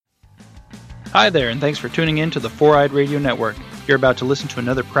Hi there, and thanks for tuning in to the Four-Eyed Radio Network. You're about to listen to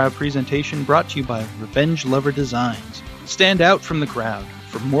another proud presentation brought to you by Revenge Lover Designs. Stand out from the crowd.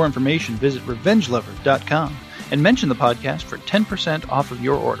 For more information, visit revengelover.com and mention the podcast for 10% off of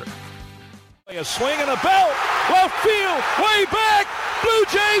your order. A swing and a belt, left field, way back, Blue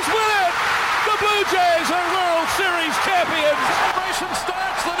Jays win it! The Blue Jays are World Series champions! Celebration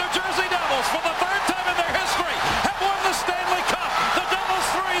starts, the New Jersey Devils, for the third time in their history, have won the Stanley Cup! The Devils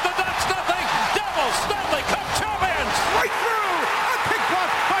 3, the Ducks nothing! Devils Stanley Cup champions! Right through! A pick block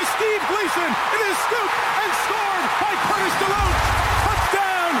by Steve Gleason! It is scooped and scored by Curtis DeLoach!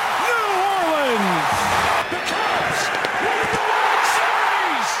 Touchdown, New Orleans! The Cubs win the World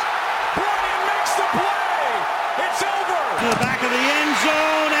Series! Bryant makes the play! It's over! To the back of the end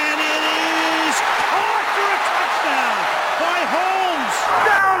zone, and it is caught for a touchdown by Holmes!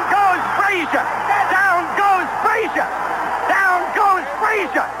 Down goes Frazier! Down goes Frazier! Down goes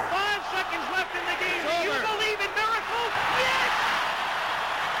Frazier! 5 seconds left in the game. Do you believe in miracles? Yes!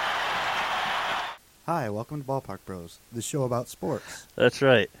 Hi, welcome to Ballpark Bros, the show about sports. That's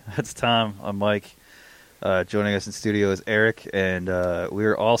right. That's Tom. I'm Mike. Joining us in studio is Eric, and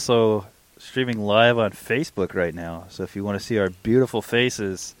we're also streaming live on Facebook right now. So if you want to see our beautiful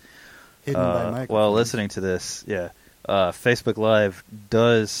faces Hidden by microphones. while listening to this, Facebook Live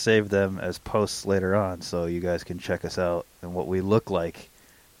does save them as posts later on, so you guys can check us out and what we look like.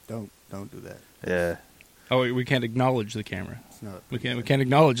 Don't do that. Yeah. Oh, we can't acknowledge the camera. It's not. We can't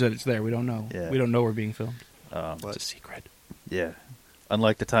acknowledge that it's there. We don't know. Yeah. We don't know we're being filmed. What? It's a secret. Yeah.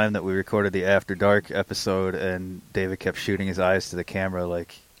 Unlike the time that we recorded the After Dark episode and David kept shooting his eyes to the camera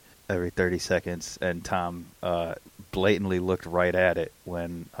like every 30 seconds, and Tom blatantly looked right at it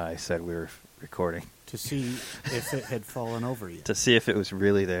when I said we were recording. To see if it had fallen over you. To see if it was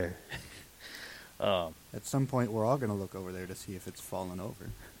really there. At some point, we're all going to look over there to see if it's fallen over.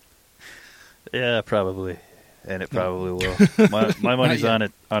 Yeah, probably. And it probably will. My money's on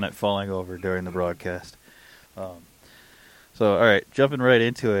it falling over during the broadcast. So, all right, jumping right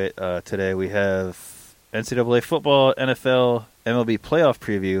into it, today we have NCAA football, NFL, MLB playoff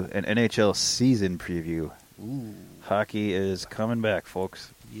preview, and NHL season preview. Ooh. Hockey is coming back,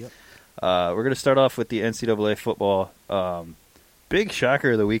 folks. Yep. We're going to start off with the NCAA football. Big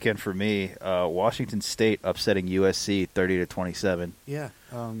shocker of the weekend for me, Washington State upsetting USC 30-27. Yeah.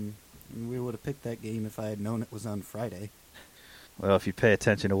 We would have picked that game if I had known it was on Friday. Well, if you pay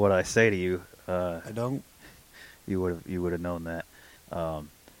attention to what I say to you, I don't. you would have known that.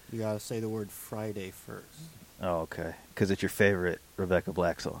 You got to say the word Friday first. Oh, okay. Because it's your favorite Rebecca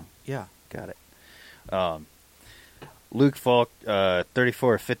Black song. Yeah. Got it. Luke Falk,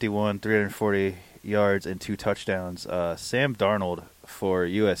 34-51, 340 yards and 2 touchdowns. Sam Darnold for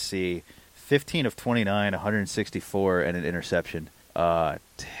USC, 15 of 29, 164, and an interception.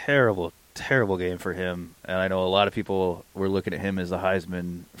 Terrible game for him. And I know a lot of people were looking at him as the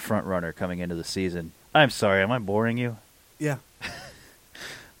Heisman front runner coming into the season. I'm sorry, am I boring you? Yeah.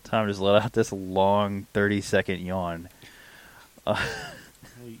 Tom just let out this long 30-second yawn.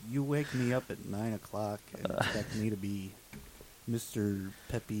 Hey, you wake me up at 9 o'clock and expect me to be Mr.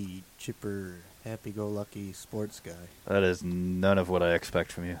 Peppy, chipper, happy-go-lucky sports guy. That is none of what I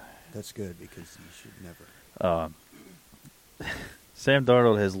expect from you. That's good, because you should never. Sam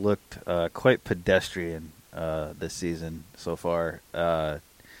Darnold has looked quite pedestrian this season so far. I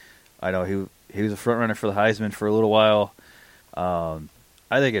know he was a front runner for the Heisman for a little while.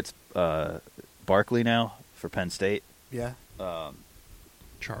 I think it's Barkley now for Penn State. Yeah.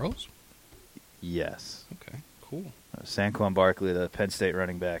 Charles? Yes. Okay, cool. Saquon Barkley, the Penn State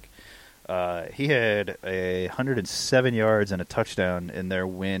running back. He had 107 yards and a touchdown in their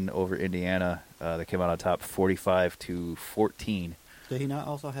win over Indiana. They came out on top 45-14. Did he not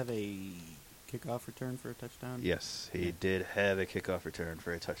also have a kickoff return for a touchdown? Yes, he did have a kickoff return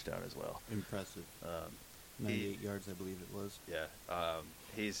for a touchdown as well. Impressive. 98 yards, I believe it was. Yeah.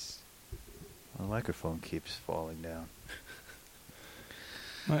 The microphone keeps falling down.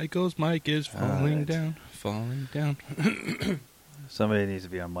 Mike is falling right. down, falling down. Somebody needs to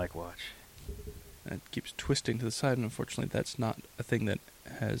be on mic watch. And it keeps twisting to the side, and unfortunately that's not a thing that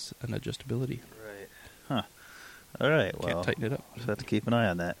has an adjustability. Right. Huh. All right, well, Can't tighten it up. Just have to keep an eye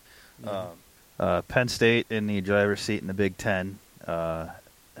on that. Yeah. Penn State in the driver's seat in the Big Ten,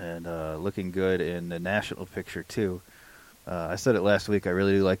 and looking good in the national picture, too. I said it last week, I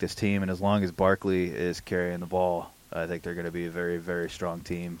really do like this team, and as long as Barkley is carrying the ball, I think they're going to be a very, very strong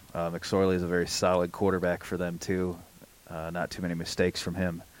team. McSorley is a very solid quarterback for them, too. Not too many mistakes from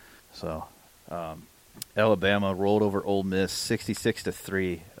him. So, Alabama rolled over Ole Miss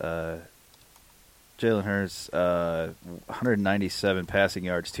 66-3. Jalen Hurts, 197 passing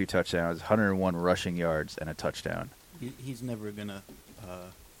yards, 2 touchdowns, 101 rushing yards, and a touchdown. He's never going to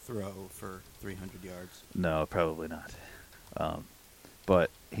throw for 300 yards. No, probably not.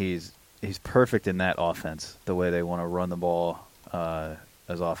 But he's perfect in that offense, the way they want to run the ball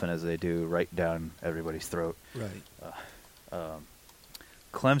as often as they do, right down everybody's throat. Right.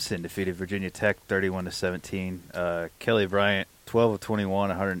 Clemson defeated Virginia Tech 31-17. Kelly Bryant, 12 of 21,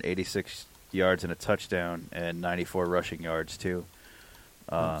 186 yards and a touchdown, and 94 rushing yards too.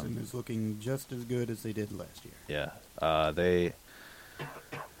 Clemson is looking just as good as they did last year. Yeah,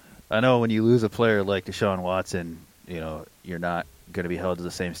 I know when you lose a player like Deshaun Watson, you're not going to be held to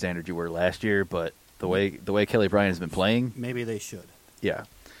the same standard you were last year. But the way Kelly Bryant has been playing, maybe they should. Yeah,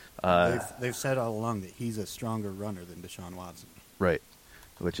 they've said all along that he's a stronger runner than Deshaun Watson. Right,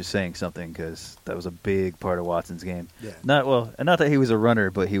 which is saying something because that was a big part of Watson's game. Yeah. Not that he was a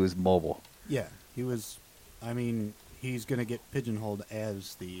runner, but he was mobile. Yeah, he was. I mean, he's going to get pigeonholed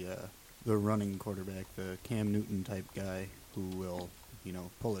as the running quarterback, the Cam Newton type guy who will,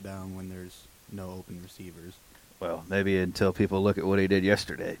 pull it down when there's no open receivers. Well, maybe until people look at what he did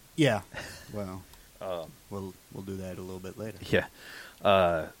yesterday. Yeah. Well, we'll do that a little bit later. Yeah.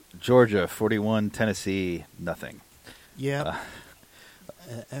 Georgia 41, Tennessee nothing. Yeah.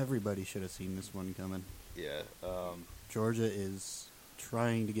 Everybody should have seen this one coming. Yeah. Georgia is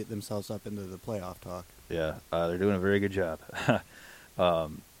trying to get themselves up into the playoff talk. Yeah, they're doing a very good job.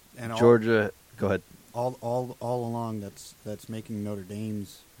 And Georgia, go ahead. All along, that's making Notre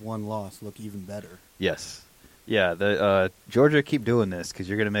Dame's one loss look even better. Yes. Yeah, the Georgia, keep doing this because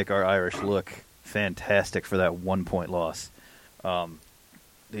you're going to make our Irish look fantastic for that 1-point loss.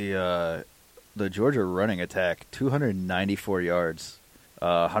 The Georgia running attack, 294 yards.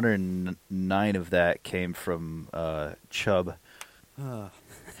 109 of that came from Chubb.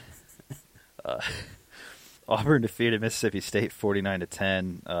 Auburn defeated Mississippi State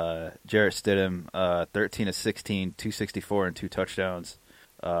 49-10. Jarrett Stidham, 13 of 16, 264 and 2 touchdowns.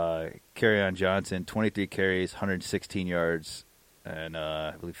 Kerryon Johnson, 23 carries, 116 yards, and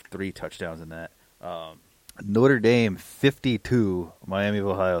I believe 3 touchdowns in that. Notre Dame 52, Miami of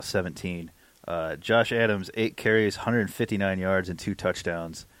Ohio 17. Josh Adams, 8 carries, 159 yards, and 2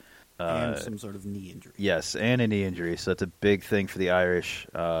 touchdowns. And some sort of knee injury. Yes, and a knee injury. So that's a big thing for the Irish.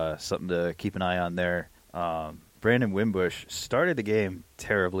 Something to keep an eye on there. Brandon Wimbush started the game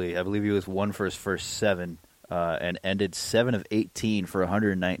terribly. I believe he was 1 for his first 7 and ended 7 of 18 for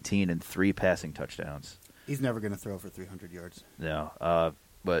 119 and 3 passing touchdowns. He's never going to throw for 300 yards. No,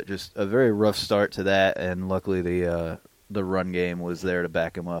 but just a very rough start to that, and luckily the run game was there to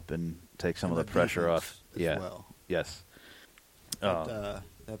back him up and take some of the pressure off. Yeah. Well. Yes.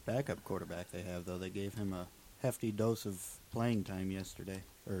 That backup quarterback they have, though, they gave him a hefty dose of playing time yesterday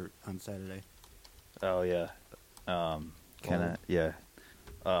or on Saturday. Oh yeah.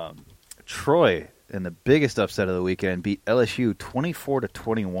 Troy, in the biggest upset of the weekend, beat LSU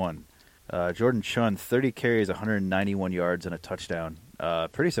 24-21. Jordan Chun, 30 carries, 191 yards, and a touchdown.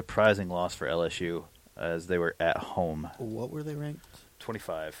 Pretty surprising loss for LSU as they were at home. What were they ranked?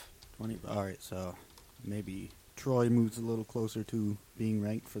 25. 20. All right, so maybe Troy moves a little closer to being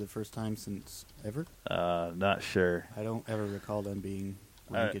ranked for the first time since ever? Not sure. I don't ever recall them being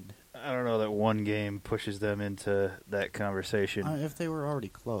ranked. I don't know that one game pushes them into that conversation. If they were already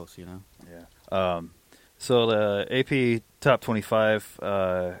close, Yeah. So the AP Top 25,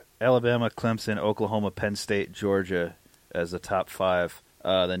 Alabama, Clemson, Oklahoma, Penn State, Georgia as the top 5.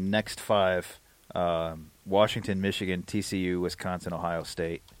 The next 5, Washington, Michigan, TCU, Wisconsin, Ohio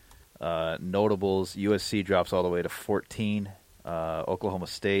State. Notables, USC drops all the way to 14. Oklahoma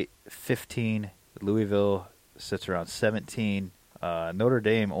State, 15. Louisville sits around 17. Notre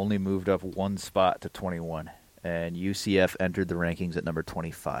Dame only moved up 1 spot to 21. And UCF entered the rankings at number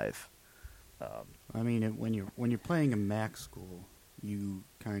 25. I mean, when you're playing a MAC school, you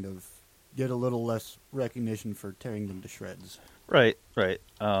kind of get a little less recognition for tearing them to shreds. Right.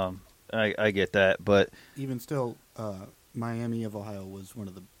 I get that, but even still, Miami of Ohio was one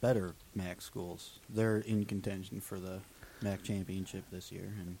of the better MAC schools. They're in contention for the MAC championship this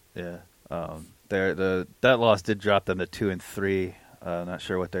year, and that loss did drop them to 2 and 3. Not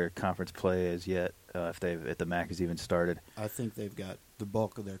sure what their conference play is yet. If the MAC has even started. I think they've got the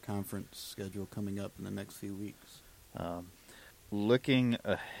bulk of their conference schedule coming up in the next few weeks. Looking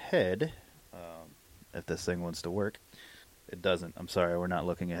ahead, if this thing wants to work, it doesn't. I'm sorry, we're not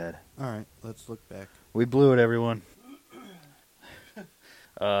looking ahead. All right, let's look back. We blew it, everyone.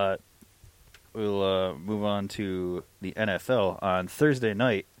 We'll move on to the NFL. On Thursday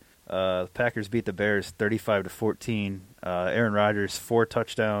night, the Packers beat the Bears 35-14. Aaron Rodgers, 4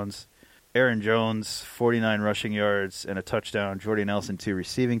 touchdowns. Aaron Jones, 49 rushing yards and a touchdown. Jordy Nelson, 2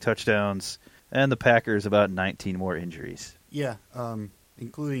 receiving touchdowns. And the Packers, about 19 more injuries. Yeah,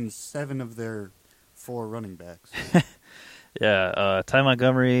 including 7 of their 4 running backs. Yeah, Ty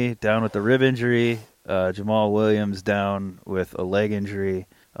Montgomery down with the rib injury. Jamal Williams down with a leg injury,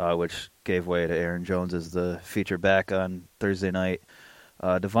 which gave way to Aaron Jones as the feature back on Thursday night.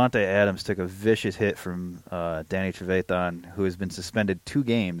 Devontae Adams took a vicious hit from Danny Trevathan, who has been suspended 2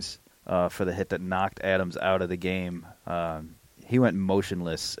 games for the hit that knocked Adams out of the game. He went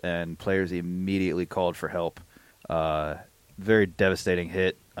motionless, and players immediately called for help. Very devastating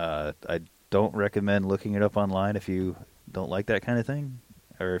hit. I don't recommend looking it up online if you don't like that kind of thing,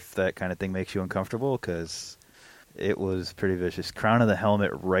 or if that kind of thing makes you uncomfortable, because it was pretty vicious. Crown of the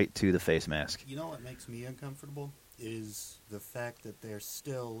helmet right to the face mask. You know what makes me uncomfortable is the fact that they're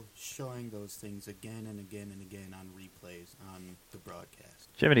still showing those things again and again and again on replays on the broadcast.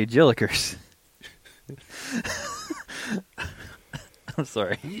 Jiminy Jillikers. I'm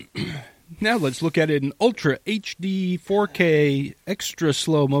sorry. Now let's look at it in Ultra HD 4K extra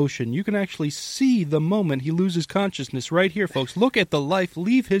slow motion. You can actually see the moment he loses consciousness right here, folks. Look at the life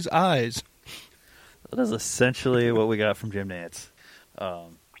leave his eyes. That is essentially what we got from Jim Nantz.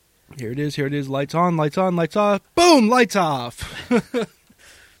 Here it is. Lights on, lights off. Boom, lights off. And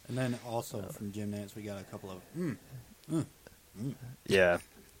then also from Jim Nantz, we got a couple of Yeah.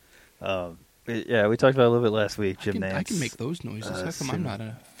 Yeah, we talked about it a little bit last week, Jim Nantz. I can make those noises. How come I'm not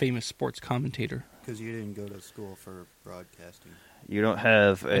a famous sports commentator? Because you didn't go to school for broadcasting. You don't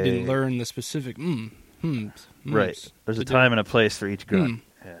have a... I didn't learn the specific Right. There's a time and a place for each grunt.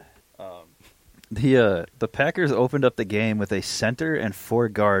 Yeah. The Packers opened up the game with a center and 4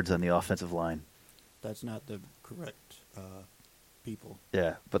 guards on the offensive line. That's not the correct people.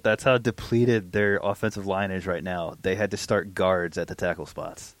 Yeah, but that's how depleted their offensive line is right now. They had to start guards at the tackle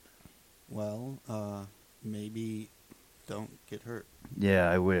spots. Well, maybe don't get hurt. Yeah,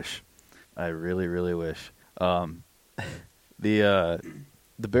 I wish. I really, really wish. The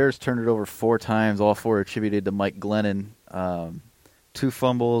Bears turned it over 4 times, all 4 attributed to Mike Glennon. 2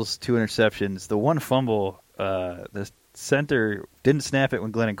 fumbles, 2 interceptions. The one fumble, the center didn't snap it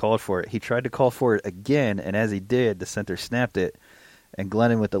when Glennon called for it. He tried to call for it again, and as he did, the center snapped it. And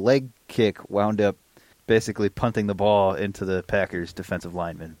Glennon, with the leg kick, wound up basically punting the ball into the Packers' defensive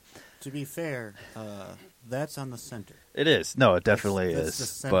lineman. To be fair, that's on the center. It is. No, it definitely that's is. the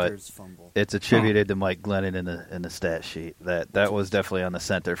center's fumble. It's attributed to Mike Glennon in the stat sheet. That was definitely on the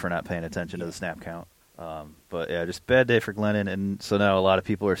center for not paying attention to the snap count. But yeah, just bad day for Glennon, and so now a lot of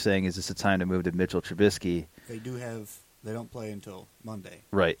people are saying, is this a time to move to Mitchell Trubisky? They don't play until Monday.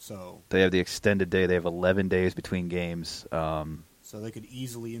 Right. So they have the extended day. They have 11 days between games. So they could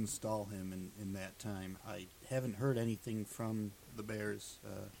easily install him in that time. I haven't heard anything from the Bears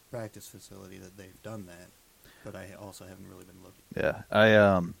practice facility that they've done that, but I also haven't really been looking. Yeah,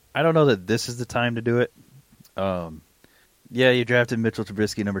 I don't know that this is the time to do it. Yeah, you drafted Mitchell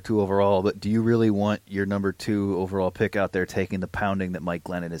Trubisky number 2 overall, but do you really want your number 2 overall pick out there taking the pounding that Mike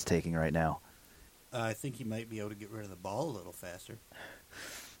Glennon is taking right now? I think he might be able to get rid of the ball a little faster.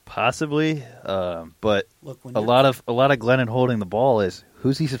 Possibly, but Look, a lot of Glennon holding the ball is,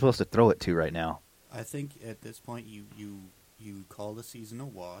 who's he supposed to throw it to right now? I think at this point you call the season a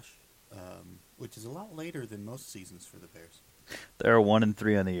wash, which is a lot later than most seasons for the Bears. They're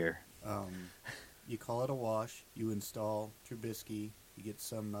 1-3 on the year. You call it a wash. You install Trubisky. You get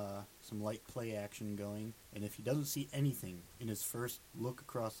some light play action going, and if he doesn't see anything in his first look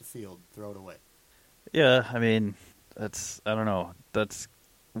across the field, throw it away. Yeah, I mean, I don't know. That's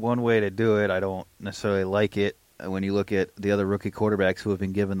one way to do it. I don't necessarily like it when you look at the other rookie quarterbacks who have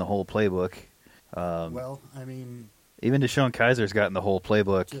been given the whole playbook. Well, I mean, even Deshaun Kaiser's gotten the whole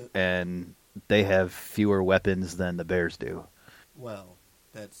playbook, and they have fewer weapons than the Bears do. Well,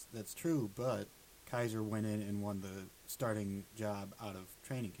 that's true, but Kaiser went in and won the starting job out of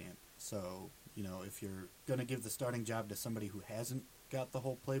training camp. So, if you're going to give the starting job to somebody who hasn't got the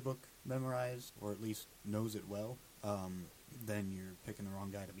whole playbook memorized, or at least knows it well, then you're picking the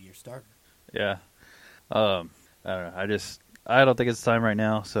wrong guy to be your starter. Yeah. I don't know. I don't think it's time right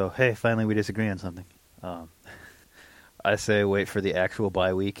now. So, hey, finally we disagree on something. I say wait for the actual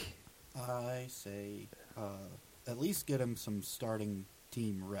bye week. I say at least get him some starting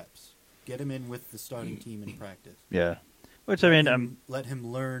team reps. Get him in with the starting team in practice. Yeah. Which, I mean, let him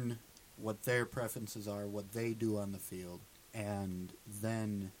learn what their preferences are, what they do on the field, and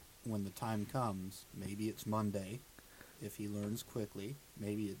then when the time comes, maybe it's Monday, if he learns quickly.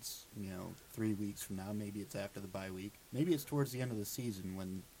 Maybe it's 3 weeks from now. Maybe it's after the bye week. Maybe it's towards the end of the season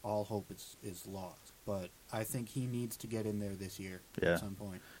when all hope is lost. But I think he needs to get in there this year at some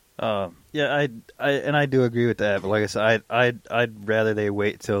point. Yeah, I do agree with that. But like I said, I'd rather they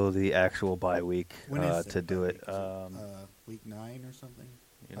wait till the actual bye week to do it. Week 9 or something.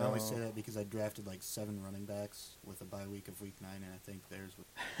 You I always know- say that because I drafted like 7 running backs with a bye week of week 9, and I think theirs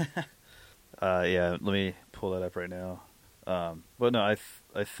was. Yeah, let me pull that up right now. But no, I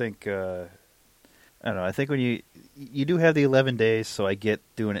think I don't know. I think when you do have the 11 days, so I get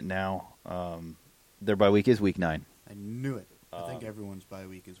doing it now. Their bye week is week 9. I knew it. I think everyone's bye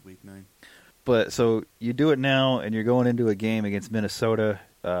week is week 9. But so you do it now, and you're going into a game against Minnesota.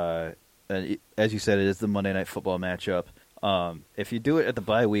 And as you said, it is the Monday Night Football matchup. If you do it at the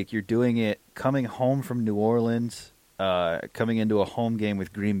bye week, you're doing it coming home from New Orleans, coming into a home game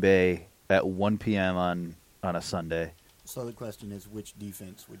with Green Bay at 1 p.m. on a Sunday. So the question is, which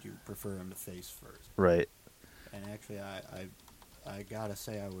defense would you prefer him to face first? Right. And actually, I gotta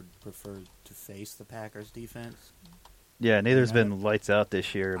say I would prefer to face the Packers defense. Yeah, neither's Yeah. been lights out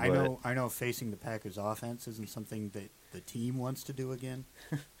this year. But I know facing the Packers offense isn't something that the team wants to do again,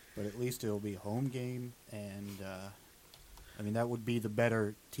 but at least it'll be a home game, and I mean that would be the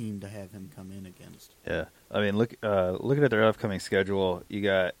better team to have him come in against. yeah, I mean, looking at their upcoming schedule, you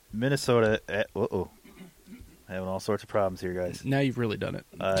got Minnesota at. Having all sorts of problems here, guys. Now you've really done it.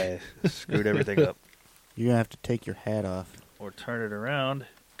 I screwed everything up. You're gonna have to take your hat off. Or turn it around.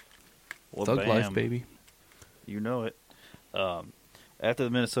 Well, Thug bam. life, baby. You know it. After the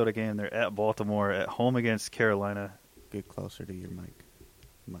Minnesota game, they're at Baltimore, at home against Carolina, Get closer to your mic,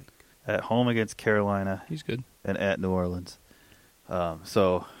 Mike. at home against Carolina, He's good. and at New Orleans.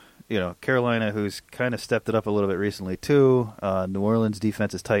 So, Carolina, who's kind of stepped it up a little bit recently, too. New Orleans'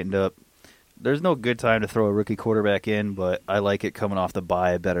 defense has tightened up. There's no good time to throw a rookie quarterback in, but I like it coming off the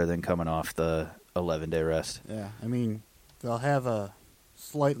bye better than coming off the 11-day rest. Yeah, I mean they'll have a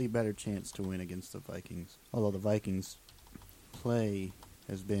slightly better chance to win against the Vikings. Although the Vikings' play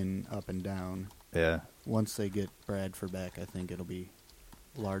has been up and down. Yeah. Once they get Bradford back, I think it'll be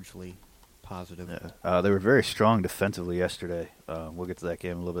largely positive. Yeah. They were very strong defensively yesterday. We'll get to that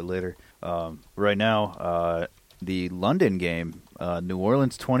game a little bit later. Right now, the London game, New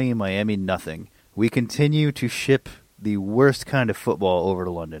Orleans 20, Miami nothing. We continue to ship the worst kind of football over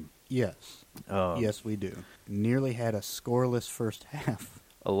to London. Yes. Yes, we do. Nearly had a scoreless first half.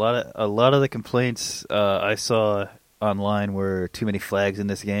 A lot of the complaints I saw online were too many flags in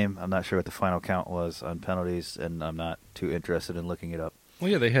this game. I'm not sure what the final count was on penalties, and I'm not too interested in looking it up. Well,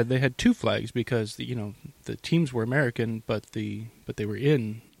 yeah, they had 2 flags because the teams were American, but they were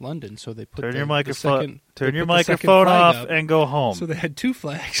in London, so they put Turn the, your the microphone. second, Turn they your put the second microphone flag off up. and go home. So they had 2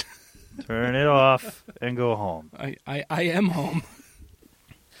 flags. Turn it off and go home. I am home.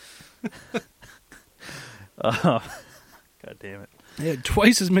 God damn it. They had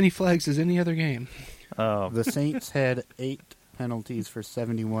twice as many flags as any other game. The Saints had 8 penalties for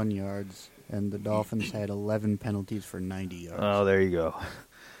 71 yards, and the Dolphins had 11 penalties for 90 yards. Oh, there you go.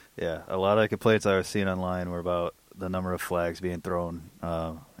 Yeah, a lot of the complaints I was seeing online were about the number of flags being thrown.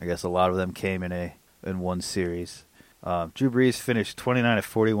 I guess a lot of them came in one series. Drew Brees finished 29 of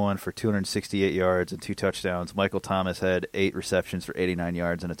 41 for 268 yards and 2 touchdowns. Michael Thomas had 8 receptions for 89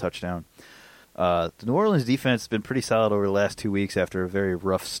 yards and a touchdown. The New Orleans defense has been pretty solid over the last 2 weeks after a very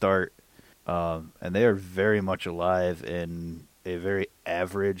rough start, and they are very much alive in a very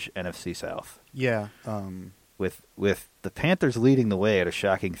average NFC South. Yeah. With the Panthers leading the way at a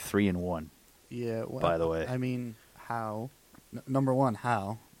shocking 3-1. Yeah. Well, by the way. I mean, how? Number one,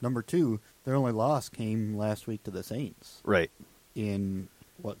 how? Number two, their only loss came last week to the Saints. Right. In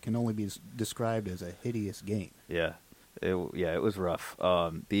what can only be described as a hideous game. Yeah. It was rough.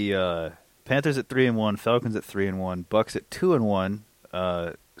 The Panthers at 3-1, Falcons at 3-1, Bucks at 2-1,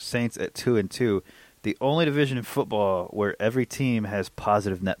 Saints at 2-2. The only division in football where every team has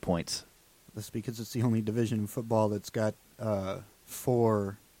positive net points. That's because it's the only division in football that's got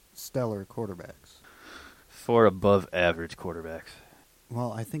 4 stellar quarterbacks. 4 above average quarterbacks.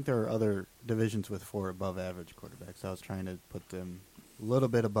 Well, I think there are other divisions with 4 above average quarterbacks. I was trying to put them a little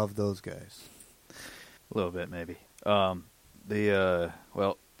bit above those guys. A little bit, maybe.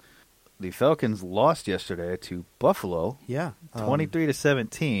 The Falcons lost yesterday to Buffalo. Yeah.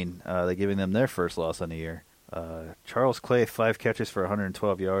 23-17. They're giving them their first loss on the year. Charles Clay, 5 catches for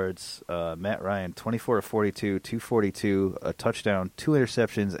 112 yards. Matt Ryan, 24 of 42, 242, a touchdown, 2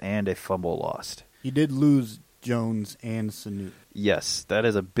 interceptions, and a fumble lost. You did lose Jones and Sanu. Yes, that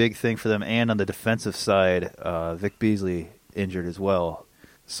is a big thing for them. And on the defensive side, Vic Beasley injured as well.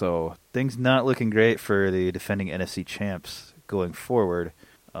 So things not looking great for the defending NFC champs going forward.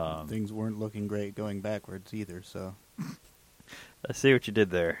 Things weren't looking great going backwards either. So I see what you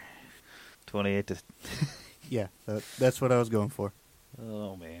did there. 28 to. Yeah, that's what I was going for.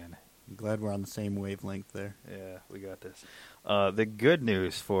 Oh, man. I'm glad we're on the same wavelength there. Yeah, we got this. The good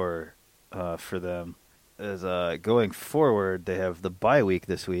news for them is going forward, they have the bye week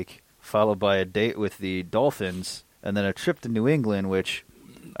this week, followed by a date with the Dolphins, and then a trip to New England, which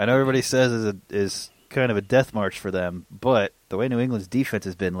I know everybody says is kind of a death march for them, but the way New England's defense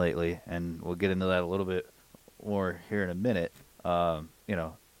has been lately, and we'll get into that a little bit more here in a minute,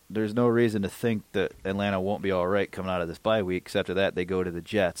 there's no reason to think that Atlanta won't be all right coming out of this bye week, because after that they go to the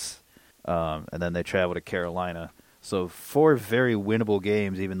Jets, and then they travel to Carolina. So 4 very winnable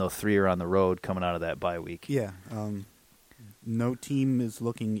games, even though 3 are on the road coming out of that bye week. Yeah. No team is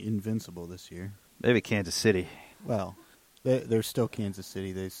looking invincible this year. Maybe Kansas City. Well, they're still Kansas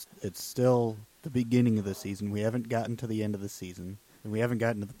City. It's still the beginning of the season. We haven't gotten to the end of the season, and we haven't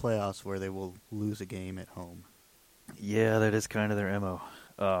gotten to the playoffs where they will lose a game at home. Yeah, that is kind of their MO.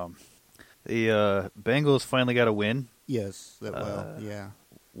 The Bengals finally got a win. Yes,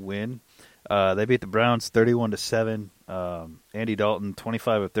 Win. They beat the Browns 31-7. Andy Dalton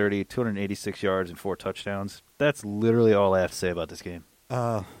 25 of 30, 286 yards and 4 touchdowns. That's literally all I have to say about this game.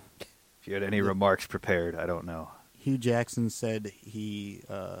 If you had any remarks prepared, I don't know. Hugh Jackson said he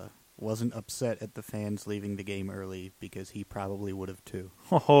wasn't upset at the fans leaving the game early because he probably would have too.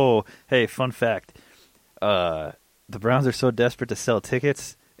 Oh, hey, fun fact. The Browns are so desperate to sell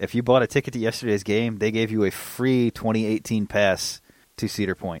tickets. If you bought a ticket to yesterday's game, they gave you a free 2018 pass to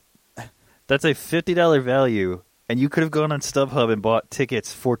Cedar Point. That's a $50 value, and you could have gone on StubHub and bought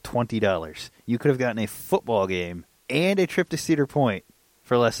tickets for $20. You could have gotten a football game and a trip to Cedar Point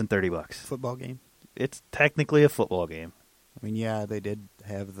for less than $30. Football game? It's technically a football game. I mean, yeah, they did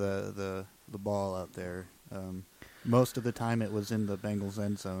have the ball out there. Most of the time it was in the Bengals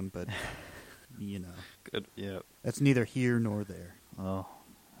end zone, but, Good. Yeah. That's neither here nor there. Well,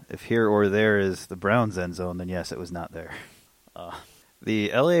 if here or there is the Browns end zone, then yes, it was not there.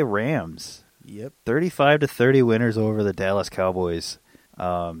 The LA Rams, 35-30 winners over the Dallas Cowboys.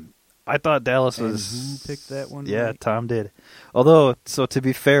 I thought Dallas was. And who picked that one? Yeah, right? Tom did. Although, so to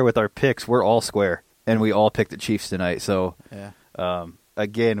be fair with our picks, we're all square, and we all picked the Chiefs tonight. So,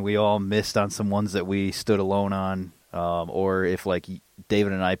 again, we all missed on some ones that we stood alone on, or if like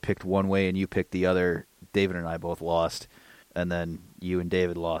David and I picked one way and you picked the other, David and I both lost, and then you and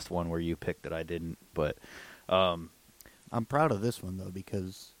David lost one where you picked that I didn't. But I'm proud of this one, though,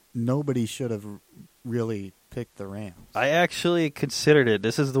 because nobody should have really picked the Rams. I actually considered it.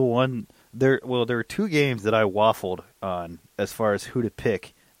 This is the one. There were 2 games that I waffled on as far as who to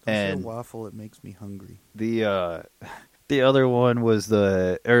pick. And waffle, it makes me hungry. The other one was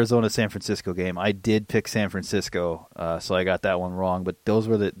the Arizona-San Francisco game. I did pick San Francisco, so I got that one wrong. But these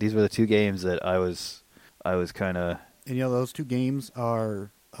were the 2 games that I was kind of. And those 2 games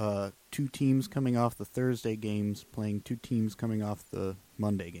are 2 teams coming off the Thursday games playing 2 teams coming off the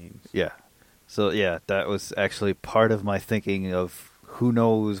Monday games. Yeah. So, yeah, that was actually part of my thinking of who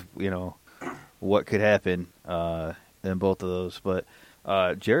knows, what could happen in both of those. But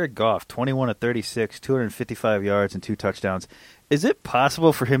Jared Goff, 21-36, 255 yards and 2 touchdowns. Is it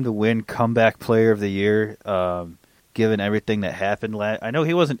possible for him to win Comeback Player of the Year, given everything that happened? I know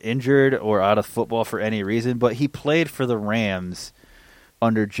he wasn't injured or out of football for any reason, but he played for the Rams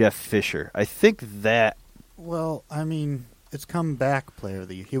under Jeff Fisher. I think that... Well, I mean, it's Comeback Player of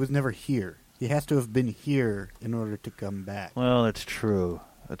the Year. He was never here. He has to have been here in order to come back. Well, that's true.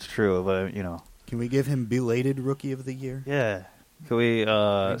 That's true, but, Can we give him belated Rookie of the Year? Yeah. Can we...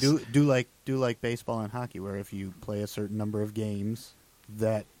 do like baseball and hockey, where if you play a certain number of games,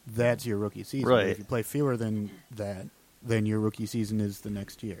 that's your rookie season. Right. If you play fewer than that, then your rookie season is the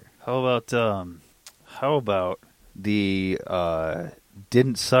next year. How about the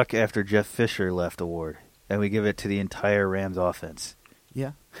didn't suck after Jeff Fisher left award, and we give it to the entire Rams offense?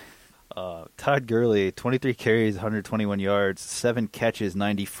 Yeah. Todd Gurley, 23 carries, 121 yards, 7 catches,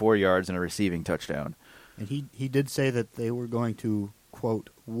 94 yards, and a receiving touchdown. And he did say that they were going to, quote,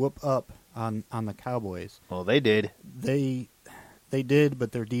 whoop up on the Cowboys. Well, they did. They did,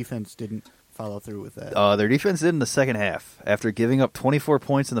 but their defense didn't follow through with that. Their defense did in the second half. After giving up 24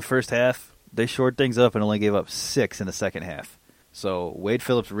 points in the first half, they shored things up and only gave up 6 in the second half. So Wade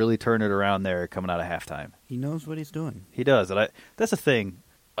Phillips really turned it around there coming out of halftime. He knows what he's doing. He does. And that's the thing.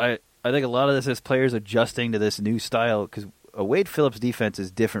 I think a lot of this is players adjusting to this new style, because a Wade Phillips defense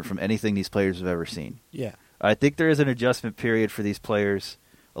is different from anything these players have ever seen. Yeah. I think there is an adjustment period for these players.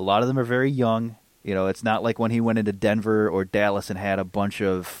 A lot of them are very young. It's not like when he went into Denver or Dallas and had a bunch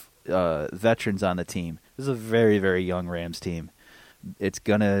of veterans on the team. This is a very, very young Rams team. It's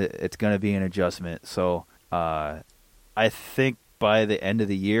gonna be an adjustment. So I think by the end of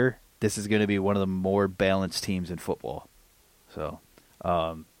the year, this is going to be one of the more balanced teams in football. So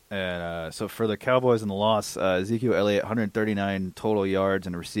So for the Cowboys in the loss, Ezekiel Elliott, 139 total yards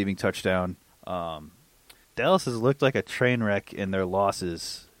and a receiving touchdown. Dallas has looked like a train wreck in their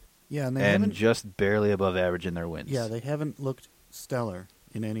losses, and just barely above average in their wins. Yeah, they haven't looked stellar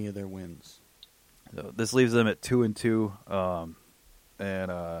in any of their wins. So this leaves them at 2-2,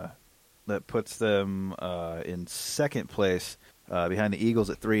 that puts them in second place, behind the Eagles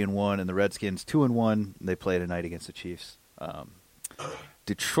at 3-1, and the Redskins 2-1. They play tonight against the Chiefs.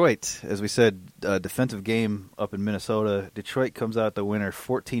 Detroit, as we said, defensive game up in Minnesota. Detroit comes out the winner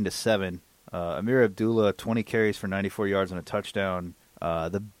 14-7. Amir Abdullah, 20 carries for 94 yards and a touchdown.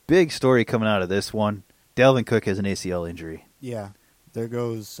 The big story coming out of this one, Dalvin Cook has an ACL injury. Yeah, there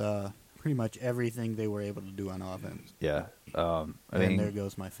goes pretty much everything they were able to do on offense. Yeah. There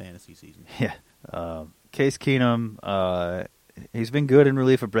goes my fantasy season. Yeah. Case Keenum, he's been good in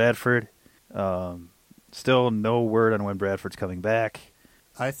relief of Bradford. Still no word on when Bradford's coming back.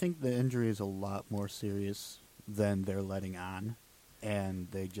 I think the injury is a lot more serious than they're letting on, and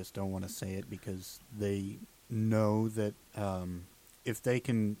they just don't want to say it because they know that if they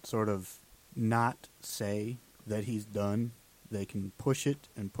can sort of not say that he's done, they can push it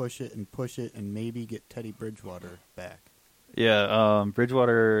and push it and push it and maybe get Teddy Bridgewater back. Yeah,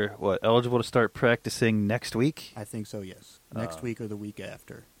 Bridgewater, eligible to start practicing next week? I think so, yes. Next week or the week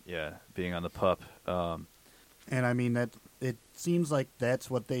after. Yeah, being on the PUP. And I mean, that it seems like that's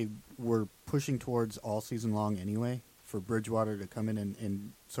what they were pushing towards all season long anyway, for Bridgewater to come in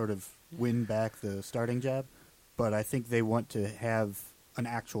and sort of win back the starting job. But I think they want to have an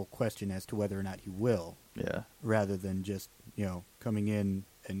actual question as to whether or not he will. Yeah. Rather than just, coming in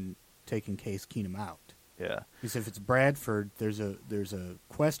and taking Case Keenum out. Yeah. Because if it's Bradford, there's a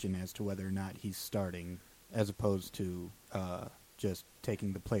question as to whether or not he's starting, as opposed to just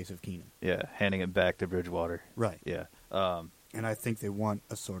taking the place of Keenum. Yeah, handing it back to Bridgewater. Right. Yeah. And I think they want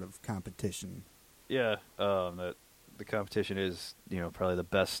a sort of competition. Yeah. That the competition is, probably the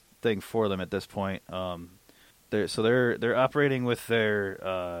best thing for them at this point. They're operating with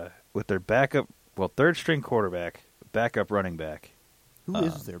their backup, third string quarterback, backup running back. Who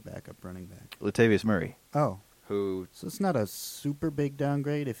is their backup running back? Latavius Murray. Oh. So it's not a super big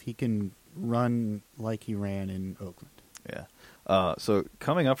downgrade if he can run like he ran in Oakland. Yeah. So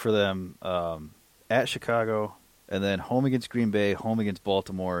coming up for them, at Chicago, and then home against Green Bay, home against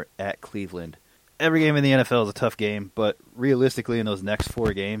Baltimore, at Cleveland. Every game in the NFL is a tough game, but realistically in those next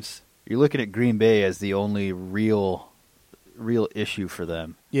 4 games, you're looking at Green Bay as the only real issue for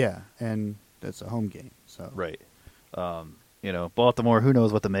them. Yeah, and that's a home game. So right. Baltimore, who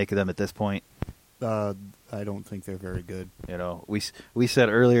knows what to make of them at this point. I don't think they're very good. We said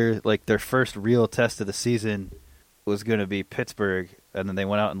earlier, their first real test of the season was going to be Pittsburgh, and then they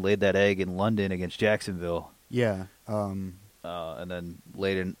went out and laid that egg in London against Jacksonville. Yeah. And then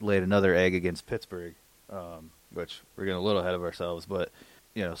laid another egg against Pittsburgh, which we're getting a little ahead of ourselves. But,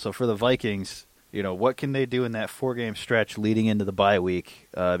 so for the Vikings, what can they do in that 4-game stretch leading into the bye week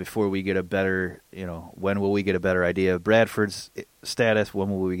before we get a better, when will we get a better idea of Bradford's status? When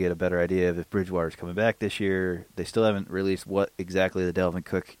will we get a better idea of if Bridgewater's coming back this year? They still haven't released what exactly the Dalvin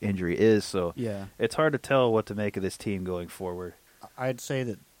Cook injury is, so yeah, it's hard to tell what to make of this team going forward. I'd say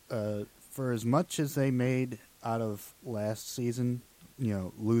that for as much as they made out of last season,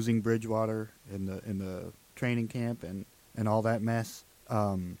 losing Bridgewater in the training camp and all that mess,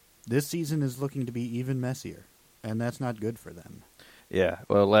 this season is looking to be even messier, and that's not good for them. Yeah,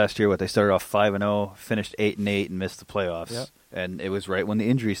 well, last year, they started off 5-0, finished 8-8, and missed the playoffs. Yep. And it was right when the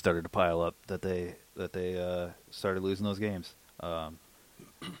injuries started to pile up that they started losing those games.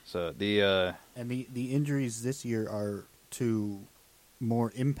 So the injuries this year are to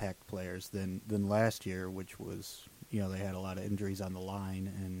more impact players than last year, which was they had a lot of injuries on the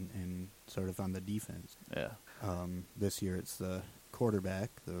line and sort of on the defense. Yeah. This year it's the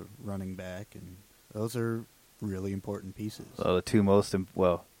quarterback, the running back, and those are really important pieces. So the two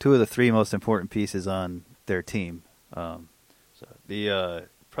of the 3 most important pieces on their team. So the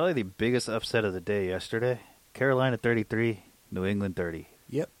probably the biggest upset of the day yesterday: Carolina 33, New England 30.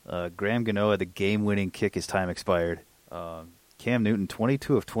 Yep. Graham Gano had the game-winning kick as time expired. Cam Newton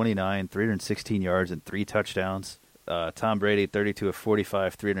 22 of 29, 316 yards and 3 touchdowns. Tom Brady 32 of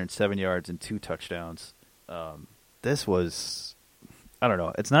 45, 307 yards and 2 touchdowns. This was. I don't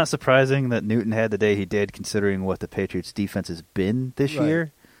know. It's not surprising that Newton had the day he did, considering what the Patriots' defense has been this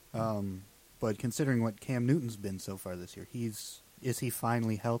year. But considering what Cam Newton's been so far this year, is he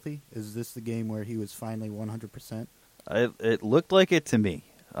finally healthy? Is this the game where he was finally 100%? It looked like it to me.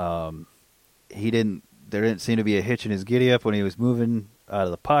 There didn't seem to be a hitch in his giddy up when he was moving out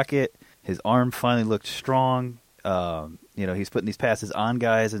of the pocket. His arm finally looked strong. He's putting these passes on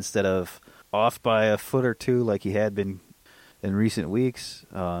guys instead of off by a foot or two like he had been in recent weeks.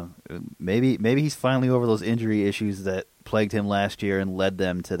 Maybe he's finally over those injury issues that plagued him last year and led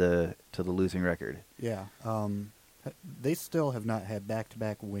them to the losing record. Yeah. They still have not had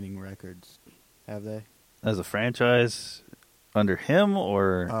back-to-back winning records, have they? As a franchise under him,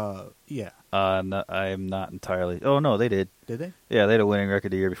 or yeah. No, I am not entirely. Oh no, they did. Did they? Yeah, they had a winning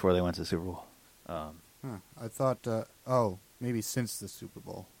record the year before they went to the Super Bowl. I thought. Maybe since the Super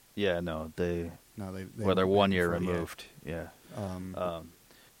Bowl. Yeah, no, they. No, they Well, they're 1 year removed. Yeah.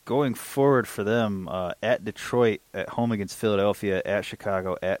 Going forward for them, at Detroit, at home against Philadelphia, at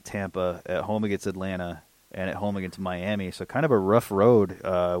Chicago, at Tampa, at home against Atlanta, and at home against Miami. So kind of a rough road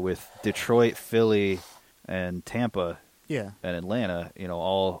with Detroit, Philly, and Tampa. Yeah. And Atlanta,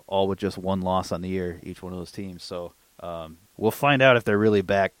 all with just one loss on the year, each one of those teams. So we'll find out if they're really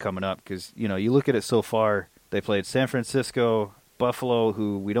back coming up because, you look at it so far, they played San Francisco, Buffalo,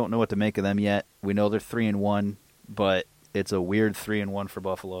 who we don't know what to make of them yet. We know they're 3-1, but it's a weird 3-1 for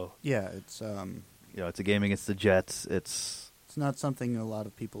Buffalo. Yeah, it's it's a game against the Jets. It's not something a lot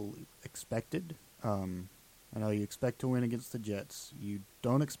of people expected. I know you expect to win against the Jets. You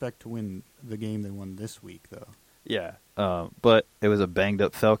don't expect to win the game they won this week, though. Yeah, but it was a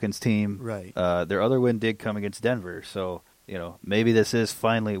banged-up Falcons team. Right. Their other win did come against Denver, so, maybe this is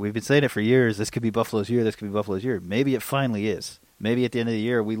finally – we've been saying it for years, this could be Buffalo's year, this could be Buffalo's year. Maybe it finally is. Maybe at the end of the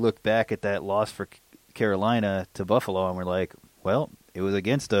year we look back at that loss for Carolina to Buffalo and we're like, well, it was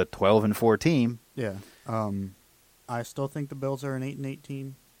against a 12-4 team. Yeah. I still think the Bills are an 8-8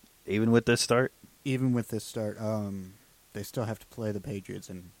 team. Even with this start? Even with this start. They still have to play the Patriots,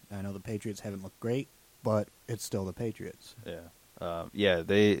 and I know the Patriots haven't looked great, but it's still the Patriots. Yeah.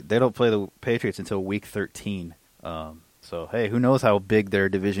 They don't play the Patriots until week 13. So, hey, who knows how big their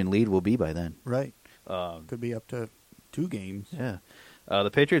division lead will be by then. Right. Could be up to 2 games. Yeah.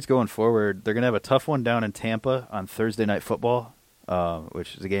 The Patriots going forward, they're going to have a tough one down in Tampa on Thursday Night Football,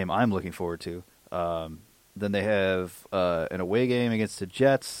 which is a game I'm looking forward to. Then they have an away game against the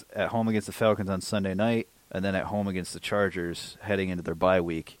Jets, at home against the Falcons on Sunday night, and then at home against the Chargers heading into their bye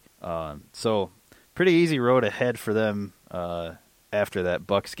week. So pretty easy road ahead for them after that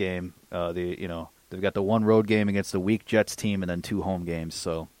Bucs game. They've got the one road game against the weak Jets team and then 2 home games.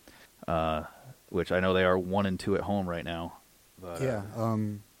 So, which I know they are 1-2 at home right now. But, yeah,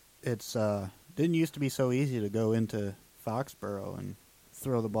 it's didn't used to be so easy to go into Foxborough and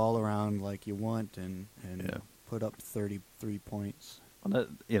throw the ball around like you want and put up 33 points. Well,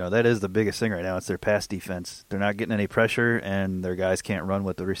 that is the biggest thing right now. It's their pass defense. They're not getting any pressure, and their guys can't run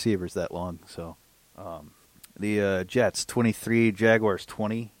with the receivers that long. So, the Jets 23, Jaguars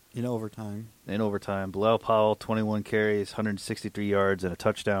 20 in overtime. Bilal Powell 21 carries, 163 yards and a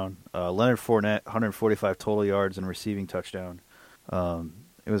touchdown. Leonard Fournette 145 total yards and receiving touchdown.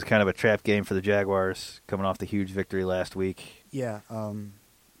 It was kind of a trap game for the Jaguars coming off the huge victory last week. Yeah,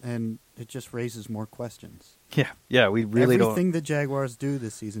 and it just raises more questions. Yeah, we really don't. Everything the Jaguars do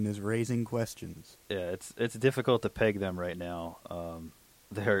this season is raising questions. Yeah, it's difficult to peg them right now.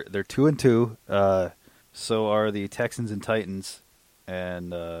 They're 2-2. So are the Texans and Titans,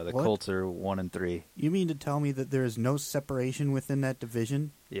 and the What? Colts are 1-3. You mean to tell me that there is no separation within that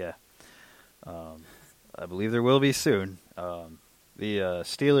division? Yeah, I believe there will be soon. The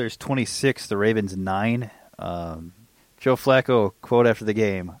Steelers 26, the Ravens 9. Joe Flacco, quote after the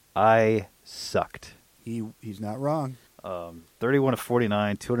game, "I sucked." He's not wrong. 31 of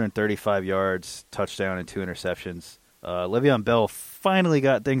 49, 235 yards, touchdown, and 2 interceptions. Le'Veon Bell finally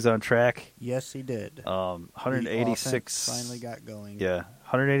got things on track. Yes, he did. 186 The offense finally got going. Yeah,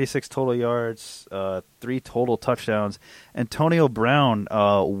 186 total yards, 3 total touchdowns. Antonio Brown,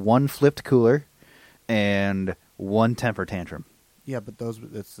 1 flipped cooler, and 1 temper tantrum. Yeah, but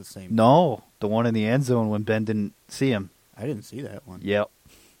it's the same. No, the one in the end zone when Ben didn't see him. I didn't see that one. Yep.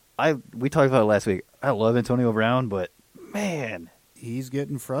 We talked about it last week. I love Antonio Brown, but man, he's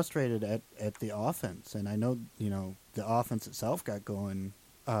getting frustrated at the offense, and I know the offense itself got going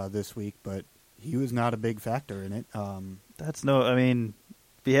this week, but he was not a big factor in it.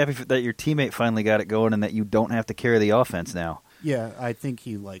 Be happy that your teammate finally got it going and that you don't have to carry the offense now. Yeah, I think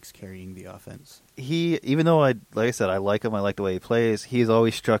he likes carrying the offense. Even though like I said, I like him, I like the way he plays, he's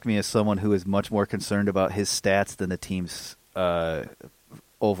always struck me as someone who is much more concerned about his stats than the team's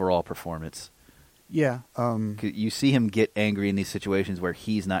overall performance. Yeah. You see him get angry in these situations where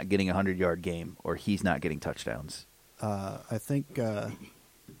he's not getting a 100-yard game or he's not getting touchdowns. I think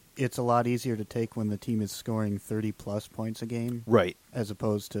it's a lot easier to take when the team is scoring 30-plus points a game. Right. As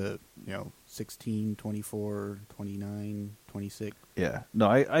opposed to, 16, 24, 29, 26. Yeah. No,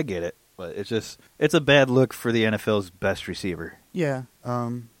 I get it. But it's a bad look for the NFL's best receiver. Yeah,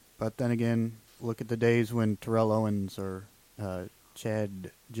 but then again, look at the days when Terrell Owens or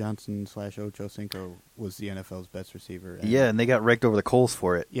Chad Johnson / Ocho Cinco was the NFL's best receiver. Yeah, and they got raked over the coals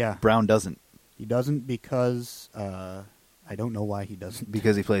for it. Yeah. Brown doesn't. He doesn't because I don't know why he doesn't.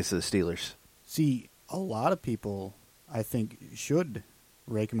 Because he plays for the Steelers. See, a lot of people, I think, should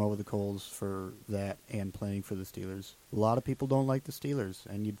rake him over the coals for that and playing for the Steelers. A lot of people don't like the Steelers,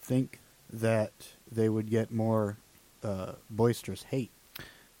 and you'd think that they would get more boisterous hate.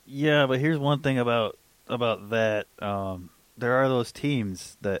 Yeah, but here's one thing about that. There are those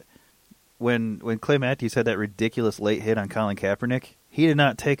teams that when Clay Matthews had that ridiculous late hit on Colin Kaepernick, he did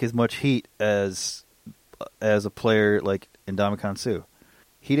not take as much heat as a player like Ndamukong Suh.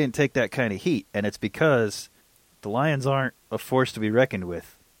 He didn't take that kind of heat, and it's because the Lions aren't a force to be reckoned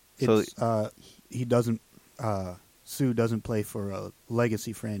with. So he doesn't. Suh doesn't play for a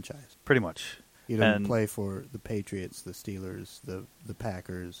legacy franchise. Pretty much. He doesn't play for the Patriots, the Steelers, the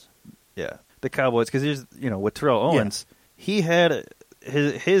Packers. Yeah, the Cowboys. Because with Terrell Owens, he had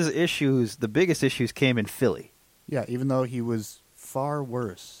his issues. The biggest issues came in Philly. Yeah, even though he was far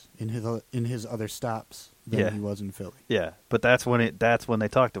worse in his other stops than he was in Philly. Yeah, but that's when they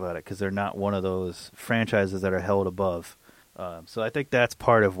talked about it, because they're not one of those franchises that are held above. So I think that's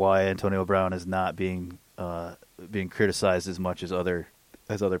part of why Antonio Brown is not being criticized as much as other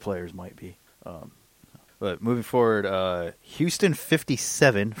players might be. But moving forward, Houston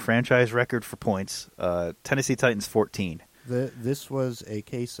 57, franchise record for points. Tennessee Titans 14. This was a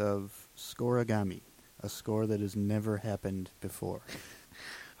case of scoreagami, a score that has never happened before.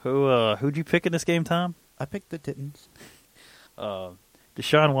 Who'd you pick in this game, Tom? I picked the Titans.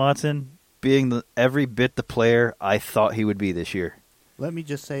 Deshaun Watson being every bit the player I thought he would be this year. Let me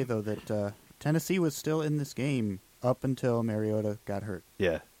just say, though, that Tennessee was still in this game up until Mariota got hurt.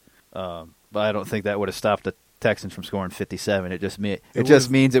 Yeah. But I don't think that would have stopped the Texans from scoring 57. It just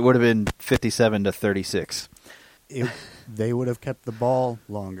means it would have been 57-36. They would have kept the ball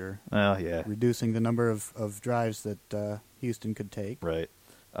longer. Oh, yeah. Reducing the number of drives that Houston could take. Right.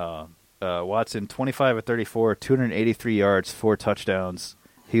 Watson, 25 of 34, 283 yards, 4 touchdowns.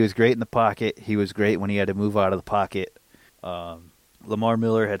 He was great in the pocket. He was great when he had to move out of the pocket. Lamar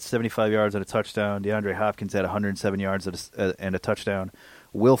Miller had 75 yards and a touchdown. DeAndre Hopkins had 107 yards and a touchdown.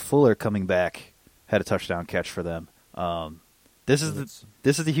 Will Fuller, coming back, had a touchdown catch for them. This is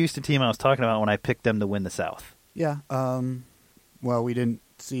the Houston team I was talking about when I picked them to win the South. Yeah. Well, we didn't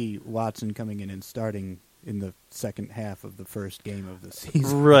see Watson coming in and starting in the second half of the first game of the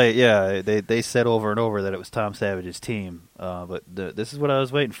season. Right, yeah. They said over and over that it was Tom Savage's team. But this is what I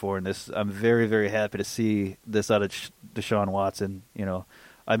was waiting for, and I'm very, very happy to see this out of Deshaun Watson.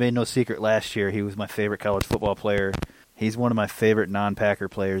 I made no secret last year he was my favorite college football player. He's one of my favorite non-Packer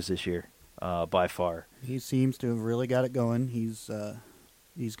players this year, by far. He seems to have really got it going. He's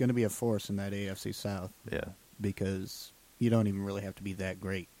going to be a force in that AFC South. Yeah. Because you don't even really have to be that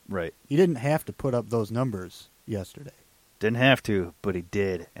great. Right. He didn't have to put up those numbers yesterday. Didn't have to, but he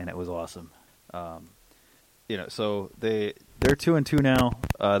did, and it was awesome. So they're 2-2 now.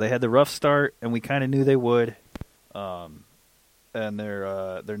 They had the rough start, and we kind of knew they would. And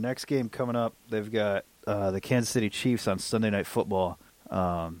their next game coming up, they've got the Kansas City Chiefs on Sunday Night Football.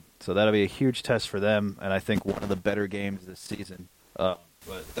 So that'll be a huge test for them, and I think one of the better games this season.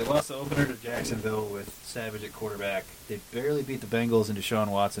 But they lost the opener to Jacksonville with Savage at quarterback. They barely beat the Bengals in Deshaun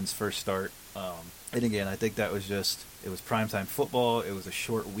Watson's first start. And again, I think that was it was primetime football. It was a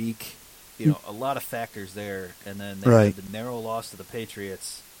short week. A lot of factors there. And then they had the narrow loss to the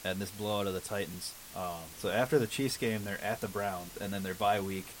Patriots and this blowout of the Titans. So after the Chiefs game, they're at the Browns, and then their bye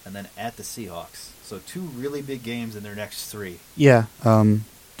week, and then at the Seahawks. So 2 really big games in their next 3. Yeah,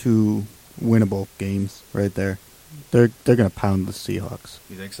 2 winnable games right there. They're going to pound the Seahawks.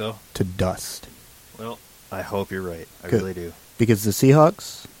 You think so? To dust. Well, I hope you're right. I really do. Because the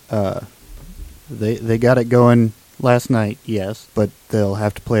Seahawks, they got it going last night, yes, but they'll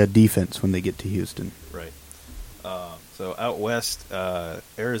have to play a defense when they get to Houston. Right. So out west,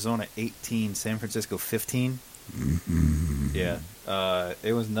 Arizona 18, San Francisco 15. Mm-hmm. Yeah.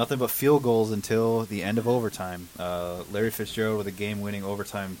 It was nothing but field goals until the end of overtime. Larry Fitzgerald with a game-winning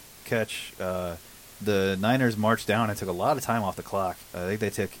overtime catch. The Niners marched down and took a lot of time off the clock. I think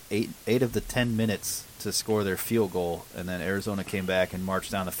they took 8 of the 10 minutes to score their field goal, and then Arizona came back and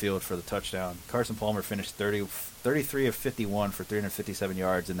marched down the field for the touchdown. Carson Palmer finished 33 of 51 for 357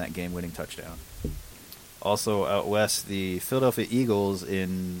 yards in that game-winning touchdown. Also out west, the Philadelphia Eagles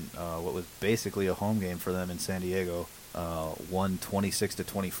in what was basically a home game for them in San Diego won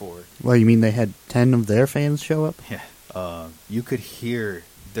 26-24. Well, you mean they had 10 of their fans show up? Yeah. You could hear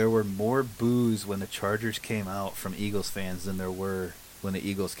there were more boos when the Chargers came out from Eagles fans than there were when the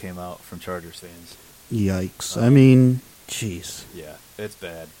Eagles came out from Chargers fans. Yikes. I mean, jeez. Yeah, it's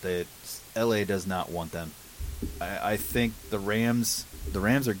bad. LA does not want them. I think the Rams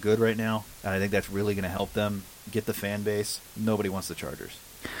are good right now, and I think that's really going to help them get the fan base. Nobody wants the Chargers.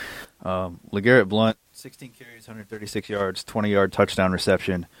 LeGarrette Blount, 16 carries, 136 yards, 20-yard touchdown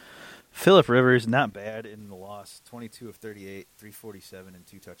reception. Phillip Rivers, not bad in the loss, 22 of 38, 347, and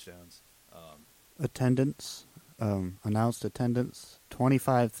 2 touchdowns. Attendance, announced attendance,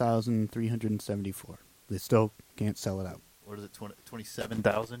 25,374. They still can't sell it out. What is it,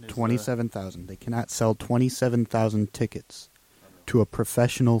 27,000? 27,000. They cannot sell 27,000 tickets to a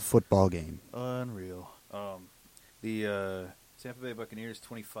professional football game. Unreal. The Tampa Bay Buccaneers,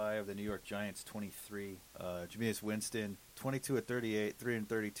 25. The New York Giants, 23. Jameis Winston, 22 of 38,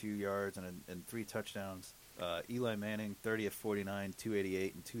 332 yards and 3 touchdowns. Eli Manning, 30 of 49,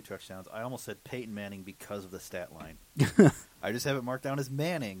 288, and 2 touchdowns. I almost said Peyton Manning because of the stat line. I just have it marked down as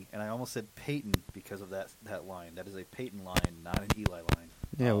Manning, and I almost said Peyton because of that line. That is a Peyton line, not an Eli line.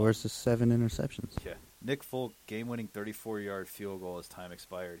 Yeah, where's the 7 interceptions? Yeah. Nick Folk, game-winning 34-yard field goal as time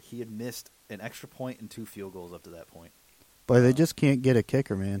expired. He had missed an extra point and 2 field goals up to that point. Boy, they just can't get a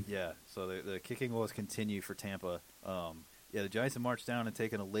kicker, man. Yeah, so the kicking woes continue for Tampa. The Giants had marched down and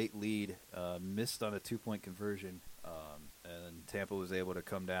taken a late lead, missed on a 2-point conversion, and Tampa was able to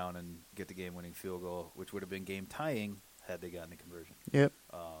come down and get the game-winning field goal, which would have been game-tying had they gotten the conversion. Yep.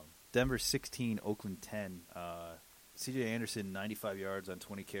 Denver 16, Oakland 10. C.J. Anderson, 95 yards on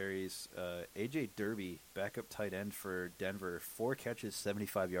 20 carries. A.J. Derby, backup tight end for Denver, 4 catches,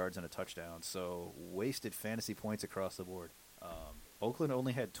 75 yards, and a touchdown. So wasted fantasy points across the board. Oakland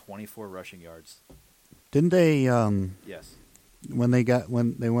only had 24 rushing yards. Didn't they? Yes. When they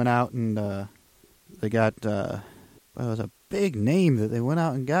went out and they got it was a big name that they went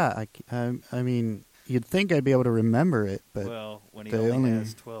out and got. I mean, you'd think I'd be able to remember it, but when he only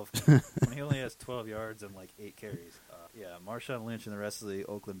has 12 yards and like 8 carries. Marshawn Lynch and the rest of the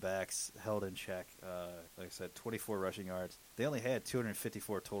Oakland backs held in check. Like I said, 24 rushing yards. They only had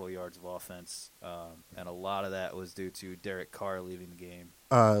 254 total yards of offense, and a lot of that was due to Derek Carr leaving the game.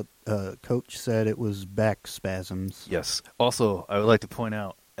 Coach said it was back spasms. Yes. Also, I would like to point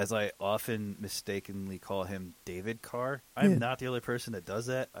out, as I often mistakenly call him David Carr, I'm not the only person that does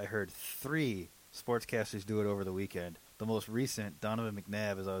that. I heard 3 sportscasters do it over the weekend. The most recent, Donovan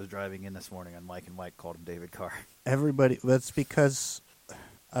McNabb, as I was driving in this morning on Mike and Mike, called him David Carr. Everybody, that's because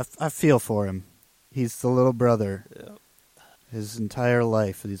I feel for him. He's the little brother. Yep. His entire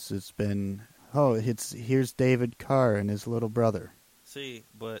life, it's been, here's David Carr and his little brother. See,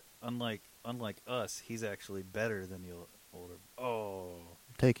 but unlike us, he's actually better than the older. Oh.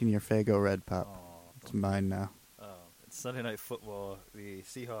 I'm taking your Faygo Red Pop. It's mine now. It's Sunday Night Football. The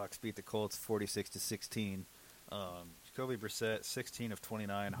Seahawks beat the Colts 46-16. Jacoby Brissett, 16 of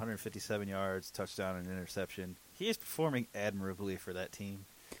 29, 157 yards, touchdown and interception. He is performing admirably for that team.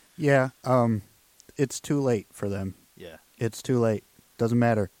 Yeah, it's too late for them. Yeah. It's too late. Doesn't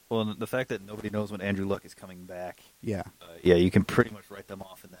matter. Well, the fact that nobody knows when Andrew Luck is coming back. Yeah. You can pretty much write them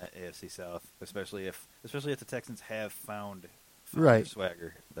off in that AFC South, especially if the Texans have found their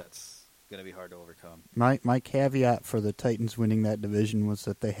swagger. That's going to be hard to overcome. My caveat for the Titans winning that division was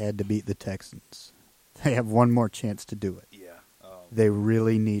that they had to beat the Texans. They have one more chance to do it. Yeah. They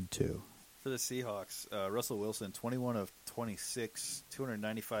really need to. For the Seahawks, Russell Wilson, 21 of 26,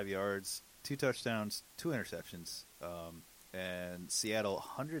 295 yards, 2 touchdowns, 2 interceptions, and Seattle,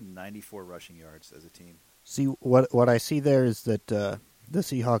 194 rushing yards as a team. See, what I see there is that the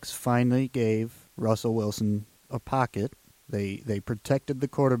Seahawks finally gave Russell Wilson a pocket. They protected the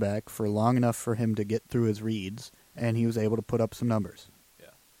quarterback for long enough for him to get through his reads, and he was able to put up some numbers. Yeah.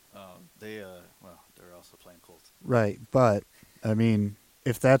 They're also playing Colts. Right, but, I mean,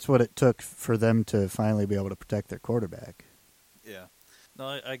 if that's what it took for them to finally be able to protect their quarterback. Yeah.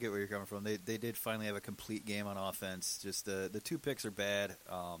 No, I get where you're coming from. They did finally have a complete game on offense. Just the 2 picks are bad.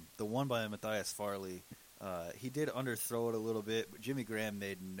 The one by Matthias Farley, he did underthrow it a little bit, but Jimmy Graham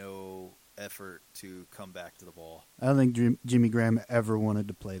made no effort to come back to the ball. I don't think Jimmy Graham ever wanted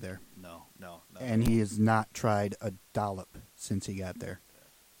to play there. No. And he has not tried a dollop since he got there.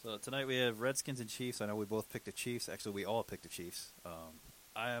 So tonight we have Redskins and Chiefs. I know we both picked the Chiefs. Actually, we all picked the Chiefs.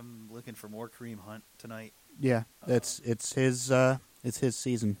 I am looking for more Kareem Hunt tonight. Yeah, it's his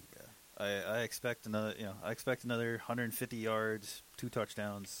season. Yeah. I expect another 150 yards, 2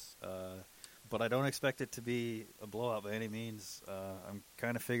 touchdowns. But I don't expect it to be a blowout by any means. I'm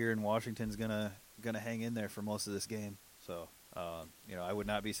kind of figuring Washington's gonna hang in there for most of this game. So, I would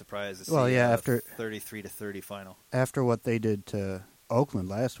not be surprised to see after 33-30 final. After what they did to Oakland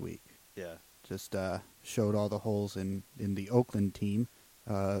last week. Yeah. Just showed all the holes in the Oakland team.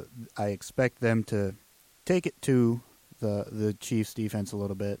 I expect them to take it to the Chiefs defense a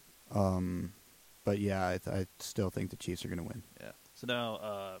little bit. But yeah, I still think the Chiefs are going to win. Yeah. So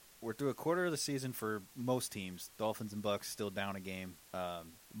now we're through a quarter of the season for most teams. Dolphins and Bucks still down a game.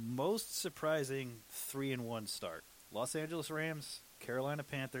 Most surprising 3-1 start: Los Angeles Rams, Carolina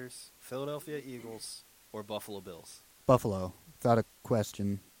Panthers, Philadelphia Eagles, or Buffalo Bills. Buffalo, without a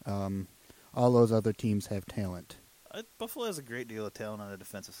question. All those other teams have talent. Buffalo has a great deal of talent on the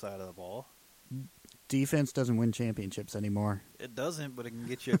defensive side of the ball. Defense doesn't win championships anymore. It doesn't, but it can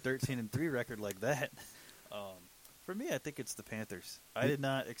get you a 13-3 record like that. For me, I think it's the Panthers. I did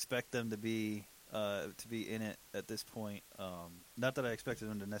not expect them to be in it at this point. Not that I expected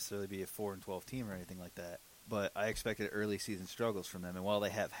them to necessarily be a 4-12 team or anything like that, but I expected early season struggles from them. And while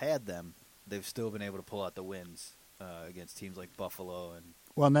they have had them, they've still been able to pull out the wins against teams like Buffalo and.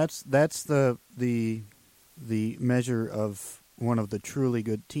 Well, and that's the measure of one of the truly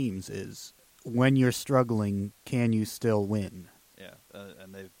good teams is when you're struggling, can you still win? Yeah,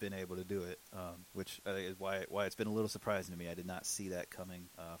 and they've been able to do it, which I think is why it's been a little surprising to me. I did not see that coming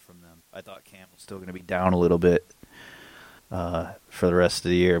from them. I thought Cam was still going to be down a little bit for the rest of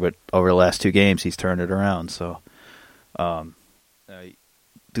the year, but over the last 2 games, he's turned it around. So, do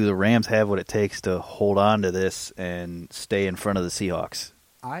the Rams have what it takes to hold on to this and stay in front of the Seahawks?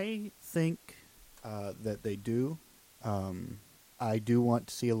 I think that they do. I do want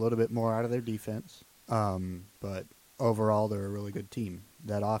to see a little bit more out of their defense, but overall, they're a really good team.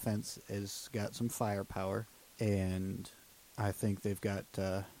 That offense has got some firepower, and I think they've got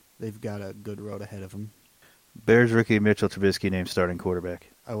a good road ahead of them. Bears rookie Mitchell Trubisky named starting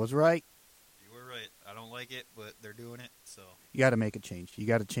quarterback. I was right. You were right. I don't like it, but they're doing it, so. You got to make a change. You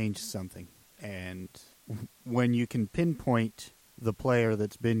got to change something. And when you can pinpoint the player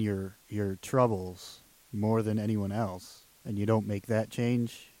that's been your troubles more than anyone else, and you don't make that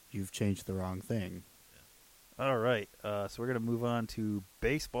change, you've changed the wrong thing. All right, so we're going to move on to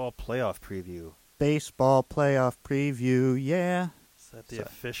baseball playoff preview. Baseball playoff preview, yeah. Is that the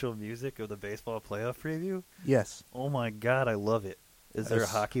official music of the baseball playoff preview? Yes. Oh, my God, I love it. Is there a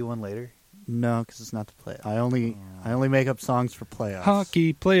hockey one later? No, because it's not the play. I only make up songs for playoffs.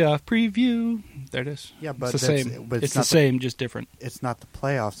 Hockey playoff preview. There it is. Yeah, but it's the same. But it's the same, just different. It's not the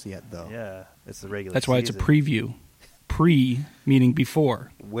playoffs yet, though. Yeah, it's the regular That's why season. it's a preview. Pre, meaning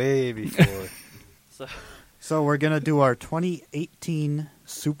before. Way before. So we're going to do our 2018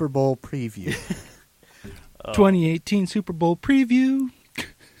 Super Bowl preview. 2018 Super Bowl preview.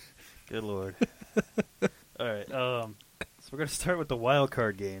 Good Lord. All right, so we're going to start with the wild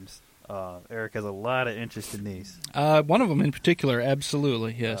card games. Eric has a lot of interest in these. One of them in particular,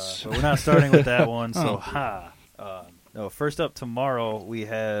 absolutely, yes. But we're not starting with that one, so No, first up tomorrow we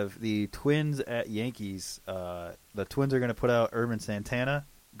have the Twins at Yankees. The Twins are going to put out Urban Santana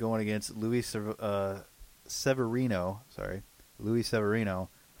going against Luis Severino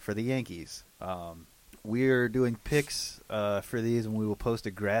for the Yankees. We're doing picks for these, and we will post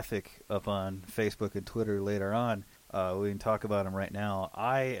a graphic up on Facebook and Twitter later on. We can talk about them right now.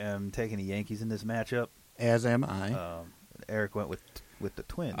 I am taking the Yankees in this matchup. As am I. Eric went with the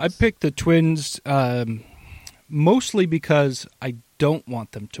Twins. I picked the Twins mostly because I don't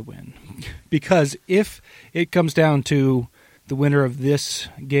want them to win. Because if it comes down to the winner of this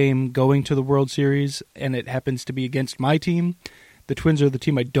game going to the World Series and it happens to be against my team, the Twins are the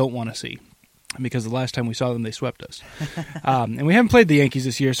team I don't want to see. Because the last time we saw them, they swept us. And we haven't played the Yankees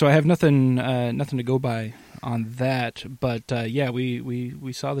this year, so I have nothing to go by on that. But, yeah,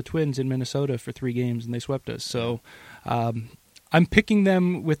 we saw the Twins in Minnesota for 3 games, and they swept us. So I'm picking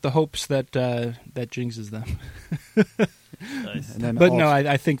them with the hopes that jinxes them. Nice. But no,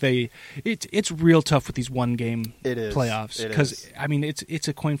 I think it's real tough with these one-game playoffs because I mean it's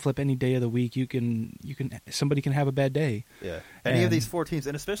a coin flip any day of the week. You can somebody can have a bad day. Yeah, any of these 4 teams,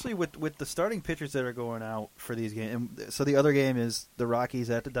 and especially with the starting pitchers that are going out for these games. And so the other game is the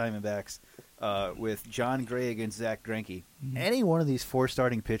Rockies at the Diamondbacks with John Gray against Zach Greinke. Mm-hmm. Any one of these 4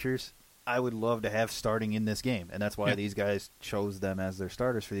 starting pitchers, I would love to have starting in this game, and that's why these guys chose them as their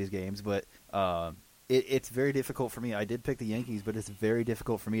starters for these games. But it's very difficult for me. I did pick the Yankees, but it's very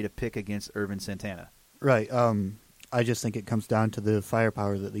difficult for me to pick against Urban Santana. Right. I just think it comes down to the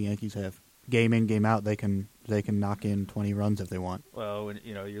firepower that the Yankees have. Game in, game out, they can knock in 20 runs if they want. Well, when,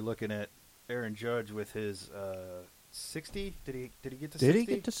 you're looking at Aaron Judge with his 60. Did he get to 60? Did he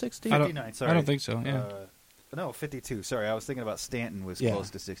get to 60? 59. Sorry, I don't think so. Yeah. No, 52. Sorry, I was thinking about Stanton was close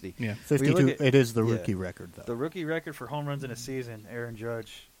to 60. Yeah, 52. It is the rookie record, though. The rookie record for home runs in a season, Aaron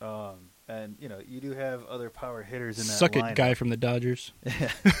Judge. And, you do have other power hitters in that Suck lineup. it, guy from the Dodgers.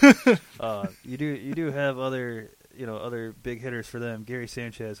 You do have other big hitters for them. Gary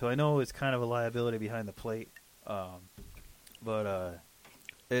Sanchez, who I know is kind of a liability behind the plate, but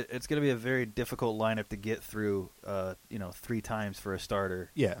it's going to be a very difficult lineup to get through. 3 times for a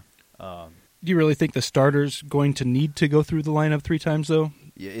starter. Yeah. Do you really think the starter's going to need to go through the lineup 3 times though?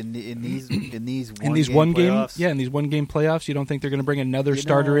 Yeah, in these one game playoffs, in these 1 game playoffs, you don't think they're going to bring another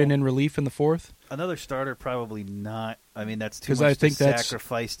starter in relief in the 4th? Another starter, probably not. I mean, that's too 'Cause much I think to that's-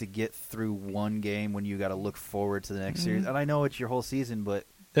 sacrifice to get through 1 game when you got to look forward to the next series. And I know it's your whole season, but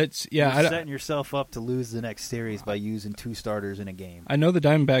That's you're I setting yourself up to lose the next series by using 2 starters in a game. know the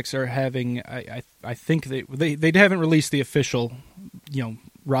Diamondbacks are having. I think they haven't released the official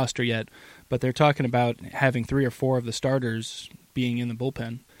roster yet, but they're talking about having 3 or 4 of the starters being in the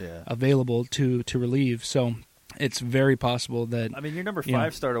bullpen available to relieve. So it's very possible that. I mean, your number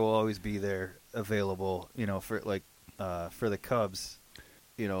 5 starter will always be there available. For the Cubs,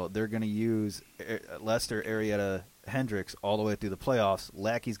 they're going to use Lester, Arrieta, Hendricks all the way through the playoffs.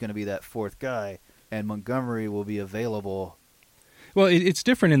 Lackey's going to be that 4th guy, and Montgomery will be available. Well, it's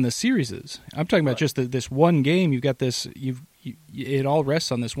different in the series. I'm talking about just this 1 game. You've got this. It all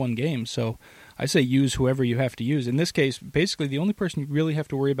rests on this 1 game. So I say use whoever you have to use. In this case, basically the only person you really have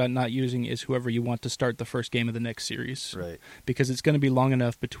to worry about not using is whoever you want to start the first game of the next series. Right. Because it's going to be long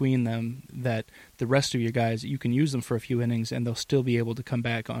enough between them that the rest of your guys, you can use them for a few innings and they'll still be able to come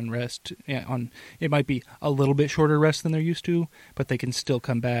back on rest. It might be a little bit shorter rest than they're used to, but they can still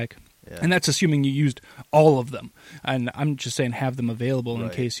come back. Yeah. And that's assuming you used all of them. And I'm just saying have them available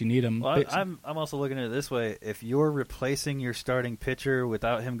in case you need them. Well, I'm also looking at it this way. If you're replacing your starting pitcher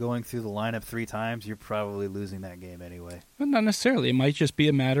without him going through the lineup 3 times, you're probably losing that game anyway. Well, not necessarily. It might just be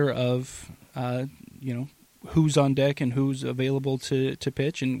a matter of, who's on deck and who's available to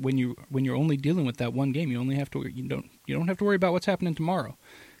pitch. And when you're only dealing with that 1 game, you don't have to worry about what's happening tomorrow.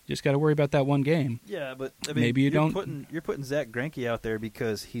 You just got to worry about that 1 game. Yeah, but I mean, maybe you're putting Zach Greinke out there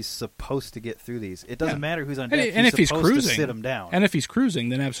because he's supposed to get through these. It doesn't matter who's on deck. And if he's cruising, to sit him down. And if he's cruising,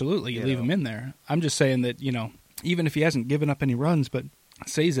 then absolutely you leave him in there. I'm just saying that even if he hasn't given up any runs, but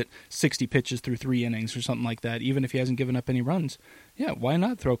say he's at 60 pitches through 3 innings or something like that, even if he hasn't given up any runs, why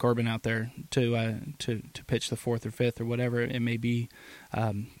not throw Corbin out there to pitch the 4th or 5th or whatever it may be,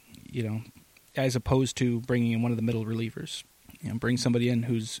 as opposed to bringing in one of the middle relievers. Bring somebody in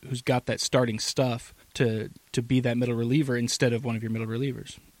who's got that starting stuff to be that middle reliever instead of one of your middle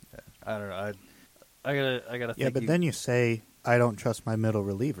relievers. I don't know. I gotta. Yeah, but then you say I don't trust my middle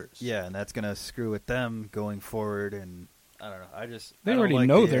relievers. Yeah, and that's gonna screw with them going forward. And I don't know. They already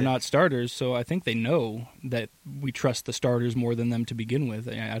know they're not starters, so I think they know that we trust the starters more than them to begin with.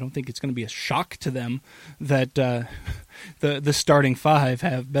 I don't think it's going to be a shock to them that the starting 5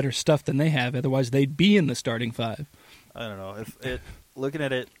 have better stuff than they have. Otherwise, they'd be in the starting 5. I don't know. Looking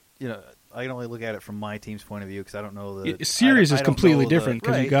at it, I can only look at it from my team's point of view because I don't know the series is completely different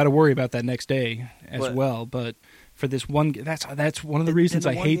because you got to worry about that next day well. But for this one, that's one of the reasons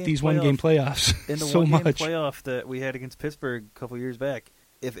I hate these 1 game playoffs in the so 1 much. game playoff that we had against Pittsburgh a couple years back.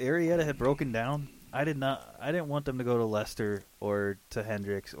 If Arrieta had broken down, I didn't want them to go to Lester or to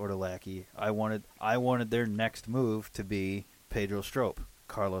Hendricks or to Lackey. I wanted their next move to be Pedro Strop,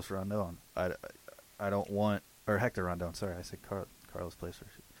 Carlos Rondon. I don't want. Or Hector Rondon. Sorry, I said Carlos Placer.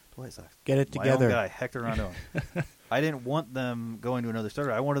 The White Sox. Get it together. My own guy, Hector Rondon. I didn't want them going to another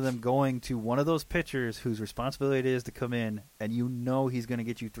starter. I wanted them going to one of those pitchers whose responsibility it is to come in, and he's going to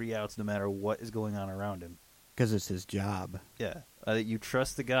get you 3 outs no matter what is going on around him. Because it's his job. Yeah. You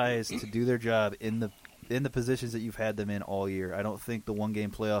trust the guys to do their job in the positions that you've had them in all year. I don't think the 1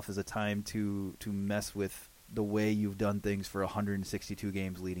 game playoff is a time to mess with the way you've done things for 162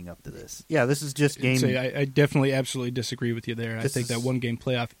 games leading up to this. Yeah, this is just game. I definitely absolutely disagree with you there. I think that 1 game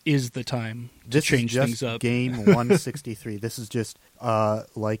playoff is the time to change things up. Game 163. This is just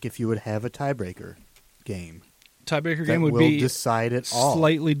like if you would have a tiebreaker game. Tiebreaker game would be decide it all.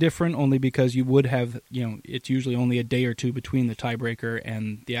 Slightly different, only because you would have it's usually only a day or 2 between the tiebreaker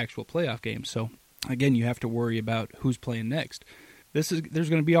and the actual playoff game. So again, you have to worry about who's playing next. There's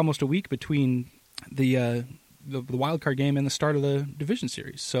going to be almost a week between the wild card game and the start of the division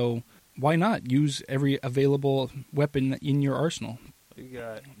series. So why not use every available weapon in your arsenal? We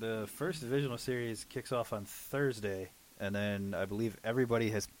got the first divisional series kicks off on Thursday, and then I believe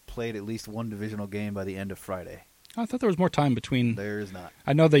everybody has played at least 1 divisional game by the end of Friday. I thought there was more time between. There is not.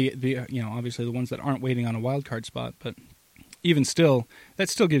 I know the obviously the ones that aren't waiting on a wild card spot, but even still, that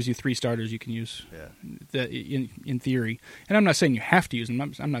still gives you 3 starters you can use. Yeah. In theory, and I'm not saying you have to use them.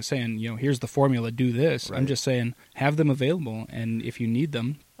 I'm not saying here's the formula, do this. Right. I'm just saying have them available, and if you need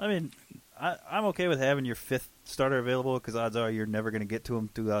them, I mean, I'm okay with having your fifth starter available because odds are you're never going to get to him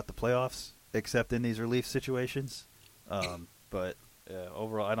throughout the playoffs, except in these relief situations. But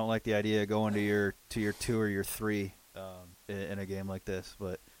overall, I don't like the idea of going to your 2 or your 3 in a game like this.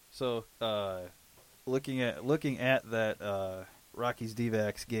 But so looking at that Rockies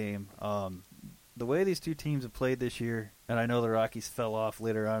D-backs game, the way these two teams have played this year, and I know the Rockies fell off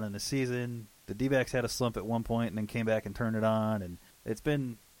later on in the season. The D-backs had a slump at one point and then came back and turned it on, and it's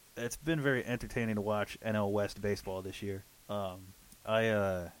been very entertaining to watch NL West baseball this year.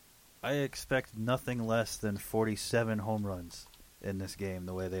 I expect nothing less than 47 home runs in this game,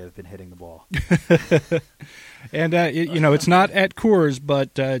 the way they have been hitting the ball. And it's not at Coors,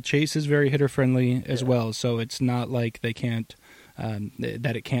 but Chase is very hitter friendly as well, so it's not like they can't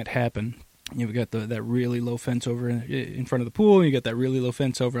that it can't happen. You've got that really low fence over in front of the pool, and you got that really low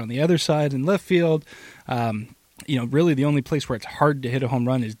fence over on the other side in left field. Really the only place where it's hard to hit a home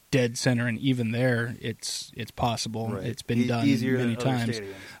run is dead center, and even there, it's possible. Right. It's been done many times,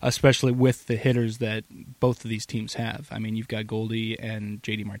 especially with the hitters that both of these teams have. I mean, you've got Goldie and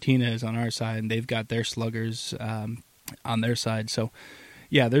JD Martinez on our side, and they've got their sluggers on their side. So,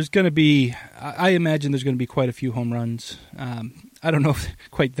 yeah, there's going to be – I imagine there's going to be quite a few home runs. I don't know if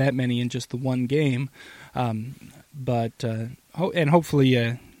quite that many in just the one game, but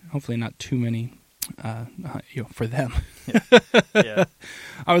hopefully not too many for them. Yeah.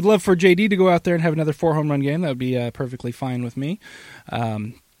 I would love for JD to go out there and have another 4 home run game. That would be perfectly fine with me.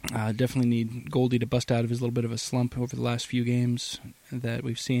 Definitely need Goldie to bust out of his little bit of a slump over the last few games that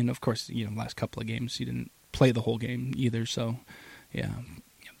we've seen. Of course, last couple of games he didn't play the whole game either. So, yeah,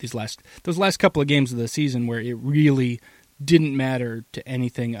 those last couple of games of the season where it really didn't matter to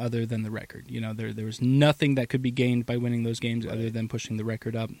anything other than the record. There was nothing that could be gained by winning those games other than pushing the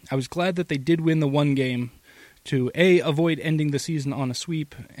record up. I was glad that they did win the one game to A, avoid ending the season on a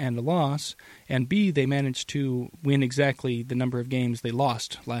sweep and a loss, and B, they managed to win exactly the number of games they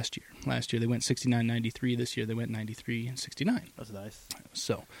lost last year. Last year they went 69-93. This year they went 93-69. That's nice.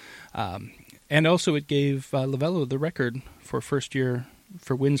 So, and also it gave Lovello the record for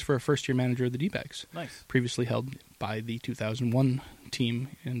wins for a first-year manager of the D-backs. Nice. Previously held by the 2001 team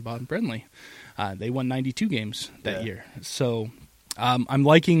in Bob Brenly. They won 92 games that year. So I'm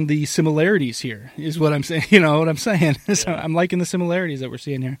liking the similarities here, is what I'm saying. You know what I'm saying? Yeah. So I'm liking the similarities that we're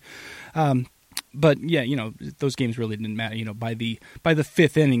seeing here. But yeah, those games really didn't matter. By the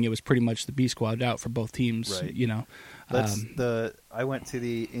 5th inning, it was pretty much the B squad out for both teams. Right. I went to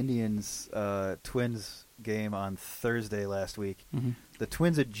the Indians Twins game on Thursday last week. Mm-hmm. The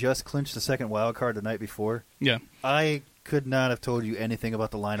Twins had just clinched the second wild card the night before. Yeah, I could not have told you anything about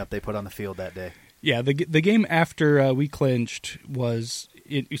the lineup they put on the field that day. Yeah, the game after we clinched was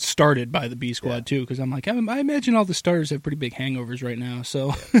it started by the B squad too, because I'm like, I imagine all the starters have pretty big hangovers right now.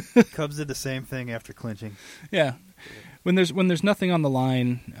 So Cubs did the same thing after clinching. Yeah, when there's nothing on the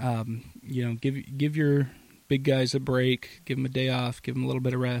line, give your big guys a break, give them a day off, give them a little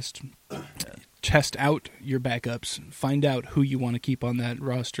bit of rest. Test out your backups. Find out who you want to keep on that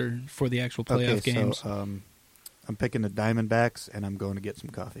roster for the actual playoff games. So, I'm picking the Diamondbacks, and I'm going to get some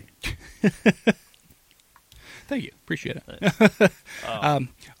coffee. Thank you. Appreciate it.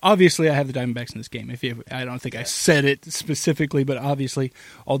 Obviously, I have the Diamondbacks in this game. I don't think I said it specifically, but obviously,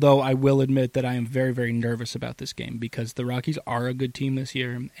 although I will admit that I am very, very nervous about this game because the Rockies are a good team this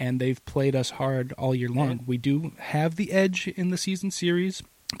year, and they've played us hard all year long. Yeah. We do have the edge in the season series,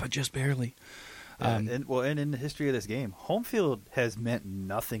 but just barely. And in the history of this game, home field has meant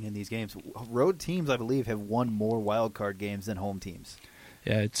nothing in these games. Road teams, I believe, have won more wild card games than home teams.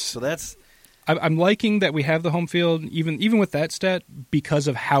 Yeah, that's. I'm liking that we have the home field, even with that stat, because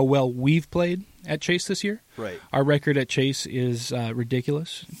of how well we've played at Chase this year. Right. Our record at Chase is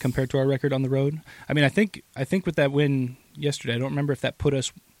ridiculous compared to our record on the road. I mean, I think with that win yesterday, I don't remember if that put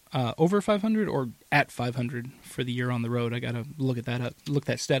us over 500 or at 500 for the year on the road. I got to look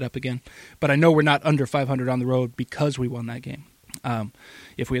that stat up again. But I know we're not under 500 on the road because we won that game.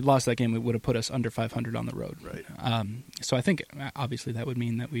 If we had lost that game, it would have put us under 500 on the road. Right. So I think, obviously, that would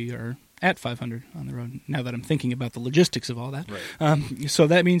mean that we are at 500 on the road, now that I'm thinking about the logistics of all that. Right. So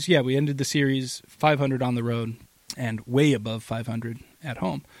that means, we ended the series 500 on the road and way above 500 at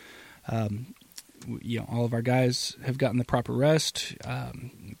home. All of our guys have gotten the proper rest.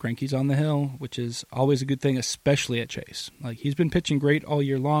 Greinke's on the hill, which is always a good thing, especially at Chase. Like, he's been pitching great all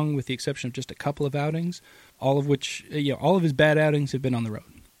year long, with the exception of just a couple of outings, all of which, all of his bad outings have been on the road.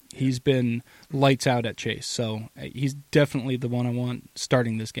 He's been lights out at Chase, so he's definitely the one I want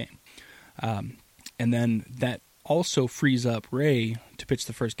starting this game. And then that also frees up Ray to pitched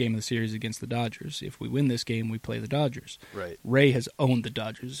the first game of the series against the Dodgers. If we win this game, we play the Dodgers. Right. Ray has owned the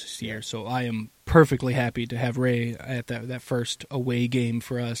Dodgers this year, so I am perfectly happy to have Ray at that first away game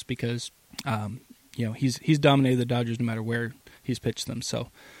for us because he's dominated the Dodgers no matter where he's pitched them. So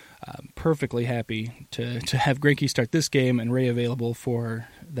perfectly happy to have Greinke start this game and Ray available for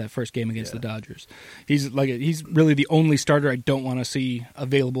that first game against the Dodgers. He's really the only starter I don't want to see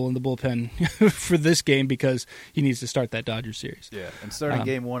available in the bullpen for this game because he needs to start that Dodgers series. Yeah, and starting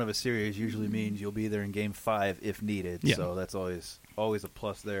game 1 of a series usually means you'll be there in game 5 if needed. Yeah. So that's always a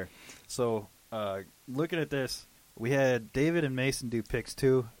plus there. So looking at this, we had David and Mason do picks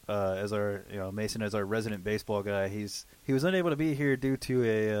too. As our Mason as our resident baseball guy, he was unable to be here due to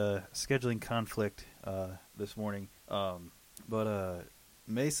a scheduling conflict this morning. But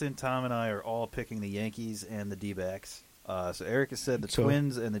Mason, Tom, and I are all picking the Yankees and the D-backs. So Eric has said the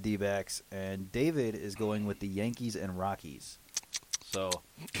Twins and the D-backs, and David is going with the Yankees and Rockies. So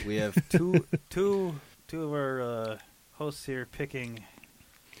we have two of our hosts here picking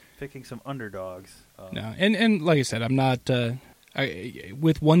some underdogs. No, and like I said, I'm not.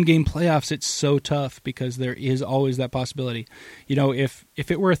 With one game playoffs, it's so tough because there is always that possibility. If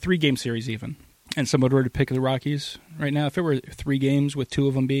it were a 3-game series even, and someone were to pick the Rockies right now, if it were 3 games with 2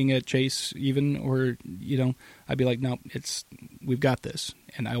 of them being at Chase even, or I'd be like, no, we've got this,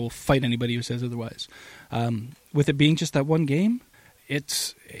 and I will fight anybody who says otherwise. With it being just that one game,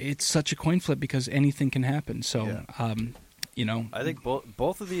 it's such a coin flip because anything can happen. So. Yeah. I think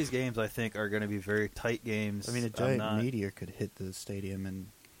both of these games, I think, are going to be very tight games. I mean, a giant meteor could hit the stadium, and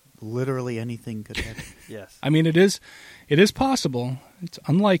literally anything could happen. Yes. I mean, it is possible. It's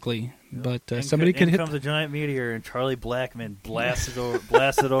unlikely, but somebody could hit. Comes a giant meteor, and Charlie Blackmon blasted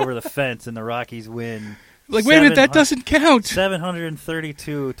over the fence, and the Rockies win. Like, wait a minute, that doesn't count.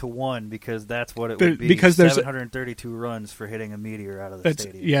 732-1 because that's what it would be. Because there's 732 runs for hitting a meteor out of the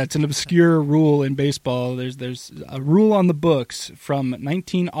stadium. Yeah, it's an obscure rule in baseball. There's a rule on the books from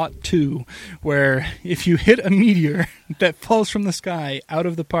 1902 where if you hit a meteor that falls from the sky out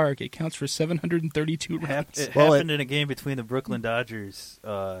of the park, it counts for 732 runs. It happened in a game between the Brooklyn Dodgers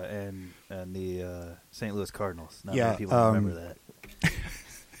and the St. Louis Cardinals. Not many people remember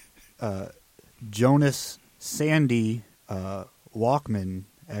that. Jonas Sandy Walkman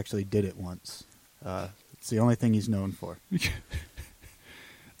actually did it once. It's the only thing he's known for.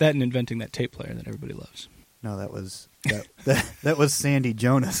 That and inventing that tape player that everybody loves. No, that was Sandy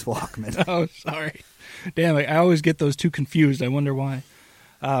Jonas Walkman. Oh, sorry. Damn, I always get those two confused. I wonder why.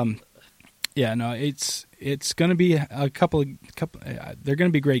 Yeah, no, it's going to be a couple. They're going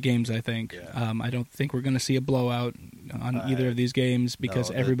to be great games, I think. Yeah. I don't think we're going to see a blowout on either of these games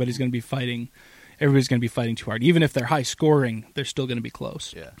because everybody's going to be fighting. Everybody's going to be fighting too hard. Even if they're high scoring, they're still going to be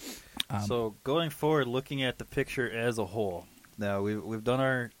close. Yeah. So going forward, looking at the picture as a whole, now we've done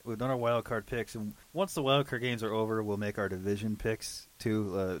our wild card picks, and once the wild card games are over, we'll make our division picks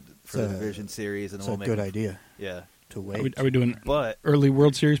too for the division series, and it's we'll a make good idea. Yeah. To wait. Are we doing early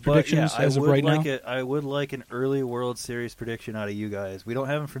World Series predictions as of right now? I would like an early World Series prediction out of you guys. We don't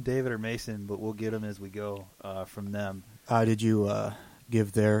have them from David or Mason, but we'll get them as we go from them. Did you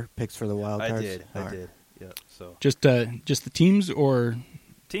give their picks for the wild cards? I did. Yeah. So just the teams or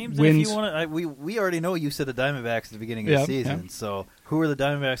teams. Wins? If you want to, we already know you said the Diamondbacks at the beginning of the season. Yeah. So who are the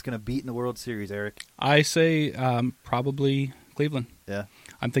Diamondbacks going to beat in the World Series, Eric? I say probably Cleveland. Yeah.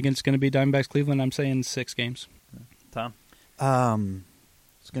 I'm thinking it's going to be Diamondbacks Cleveland. I'm saying 6 games. Tom?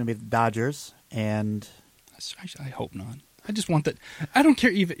 It's going to be the Dodgers, and I hope not. I just want that. I don't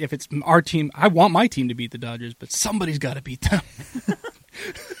care even if it's our team. I want my team to beat the Dodgers, but somebody's got to beat them.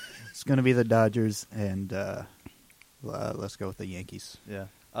 It's going to be the Dodgers, and let's go with the Yankees. Yeah.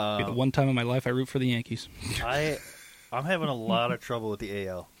 Be the one time in my life I root for the Yankees. I'm having a lot of trouble with the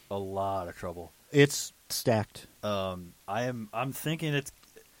AL. A lot of trouble. It's stacked. I'm thinking it's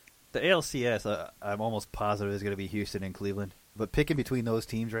the ALCS. I'm almost positive is going to be Houston and Cleveland. But picking between those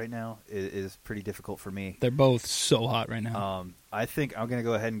teams right now is pretty difficult for me. They're both so hot right now. I think I'm going to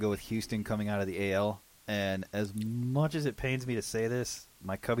go ahead and go with Houston coming out of the AL. And as much as it pains me to say this,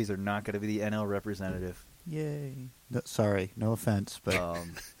 my Cubbies are not going to be the NL representative. Yay. Sorry, no offense, but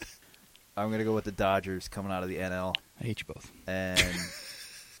I'm going to go with the Dodgers coming out of the NL. I hate you both. And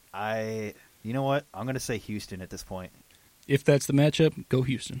you know what? I'm going to say Houston at this point. If that's the matchup, go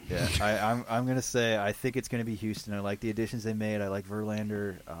Houston. Yeah, I'm going to say I think it's going to be Houston. I like the additions they made. I like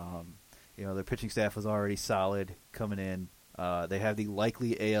Verlander. Their pitching staff was already solid coming in. They have the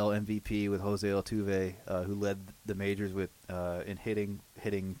likely AL MVP with Jose Altuve, who led the majors with in hitting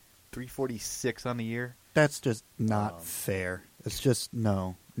 346 on the year. That's just not fair. It's just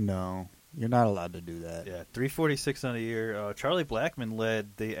no. You're not allowed to do that. Yeah, 346 on the year. Charlie Blackmon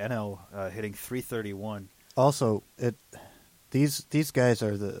led the NL, hitting 331. Also, these guys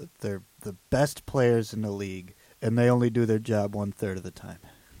are they're the best players in the league, and they only do their job 1/3 of the time.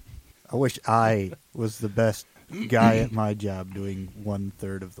 I wish I was the best guy at my job doing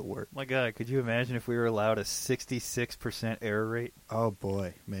 1/3 of the work. My God, could you imagine if we were allowed a 66% error rate? Oh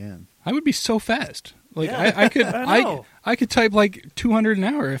boy, man! I would be so fast. Like Yeah, I could I know. I could type like 200 an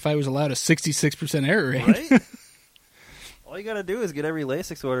hour if I was allowed a 66% error rate. Right? All you got to do is get every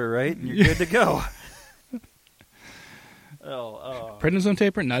LASIK order right, and you're good to go. Prednisone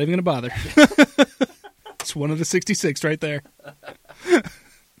taper, not even going to bother. It's one of the 66 right there.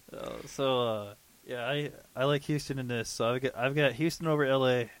 Yeah, I like Houston in this. So I've got Houston over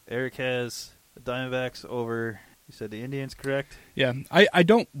LA. Eric has the Diamondbacks over. You said the Indians, correct? Yeah, I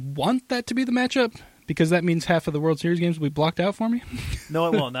don't want that to be the matchup because that means half of the World Series games will be blocked out for me. No,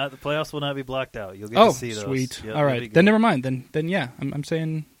 it won't. Not the playoffs will not be blocked out. You'll get to see those. Sweet. Yep, All right, then never mind. Then yeah, I'm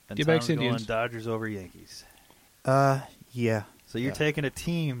saying and get back Tom's to Indians. going Dodgers over Yankees. Yeah. So you're taking a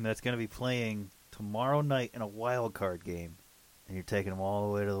team that's going to be playing tomorrow night in a wild card game, and you're taking them all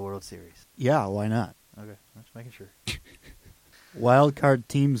the way to the World Series. Yeah, why not? Okay, I'm just making sure. Wild card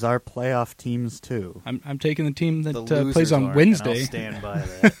teams are playoff teams too. I'm taking the team that The losers plays on aren't, Wednesday. and I'll stand by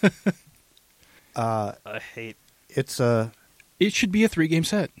that. I hate. It's It should be a 3-game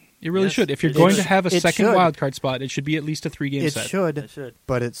set. It really Yes, should. If you're it going should. to have a It second should. wild card spot, it should be at least a 3-game it set. should, It should.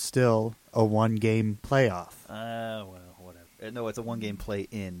 but it's still a 1-game playoff. Well, whatever. No, it's a one-game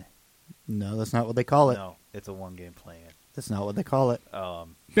play-in. No, that's not what they call it. No, it's a one-game play-in. That's not what they call it.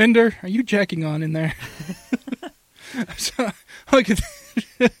 Bender, are you jacking on in there? I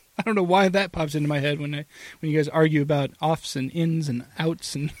don't know why that pops into my head when you guys argue about offs and ins and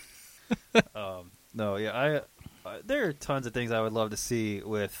outs and. No, yeah, there are tons of things I would love to see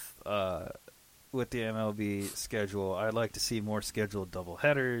with the MLB schedule. I'd like to see more scheduled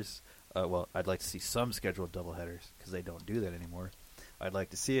doubleheaders. Well, I'd like to see some scheduled doubleheaders because they don't do that anymore. I'd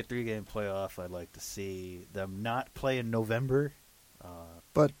like to see a 3-game playoff. I'd like to see them not play in November.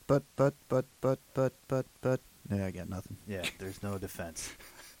 But. Yeah, I got nothing. Yeah, there's no defense.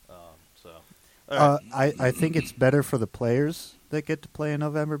 I think it's better for the players that get to play in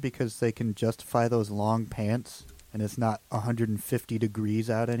November because they can justify those long pants and it's not 150 degrees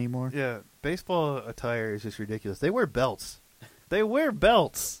out anymore. Yeah, baseball attire is just ridiculous. They wear belts. They wear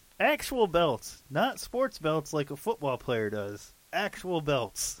belts. Actual belts. Not sports belts like a football player does. Actual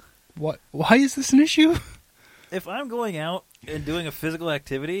belts. What? Why is this an issue? If I'm going out and doing a physical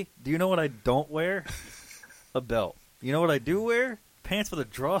activity, do you know what I don't wear? A belt. You know what I do wear? Pants with a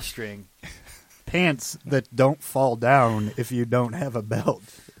drawstring. Pants that don't fall down if you don't have a belt.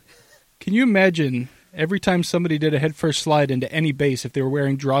 Can you imagine every time somebody did a headfirst slide into any base if they were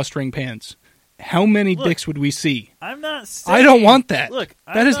wearing drawstring pants? How many dicks would we see? I'm not saying... I don't want that. Look,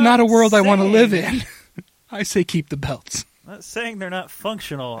 that is not a world I want to live in. I say keep the belts. I'm not saying they're not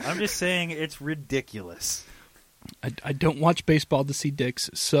functional. I'm just saying it's ridiculous. I don't watch baseball to see dicks,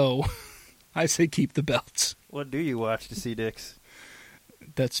 so I say keep the belts. What do you watch to see dicks?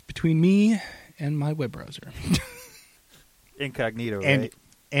 That's between me and my web browser. Incognito, right?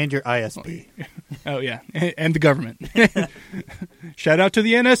 And your ISP. Oh, yeah. And the government. Shout out to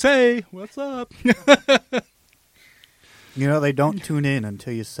the NSA. What's up? You know, they don't tune in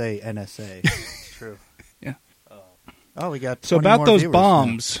until you say NSA. It's true. Yeah. Oh, we got 20 So about more those viewers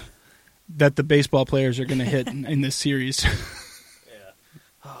bombs that the baseball players are going to hit in this series.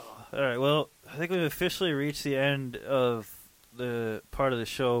 All right, well, I think we've officially reached the end of the part of the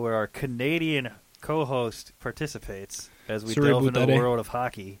show where our Canadian co-host participates as we delve into the world of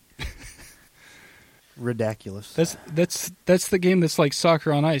hockey. Ridiculous. That's the game that's like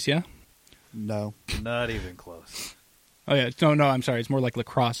soccer on ice, yeah? No. Not even close. Oh, yeah. No, I'm sorry. It's more like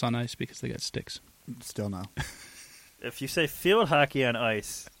lacrosse on ice because they got sticks. Still no. If you say field hockey on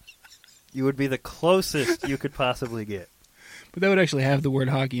ice, you would be the closest you could possibly get. But that would actually have the word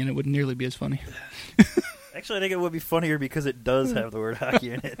hockey, and it wouldn't nearly be as funny. Actually, I think it would be funnier because it does have the word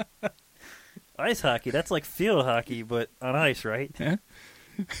hockey in it. Ice hockey, that's like field hockey, but on ice, right? Yeah.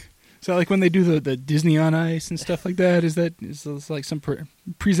 So like when they do the Disney on Ice and stuff like that, is this like some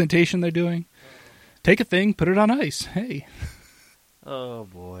presentation they're doing? Take a thing, put it on ice. Hey. Oh,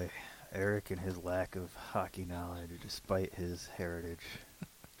 boy. Eric and his lack of hockey knowledge despite his heritage.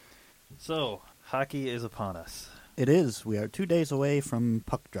 So, hockey is upon us. It is. We are 2 days away from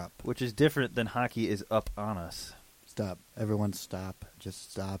puck drop. Which is different than hockey is up on us. Stop. Everyone stop.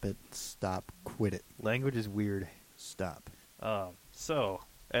 Just stop it. Stop. Quit it. Language is weird. Stop. So,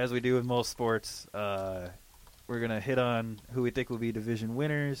 as we do with most sports, we're going to hit on who we think will be division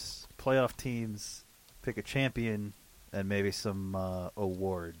winners, playoff teams, pick a champion, and maybe some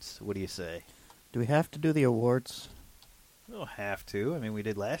awards. What do you say? Do we have to do the awards? We don't have to. I mean, we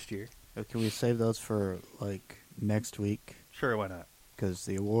did last year. Or can we save those for, next week? Sure, why not? Because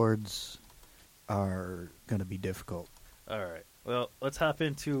the awards are going to be difficult. All right. Well, let's hop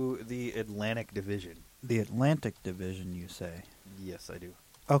into the Atlantic Division. The Atlantic Division, you say? Yes, I do.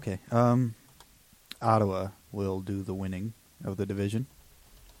 Okay. Ottawa will do the winning of the division.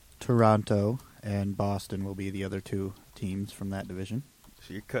 Toronto and Boston will be the other two teams from that division.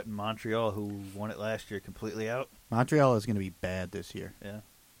 So you're cutting Montreal, who won it last year, completely out? Montreal is going to be bad this year. Yeah.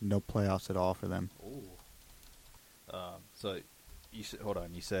 No playoffs at all for them. Ooh. So you said, hold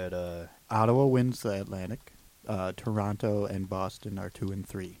on. You said Ottawa wins the Atlantic. Toronto and Boston are 2 and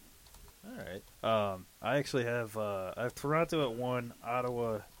 3. all right. I actually have I have Toronto at 1,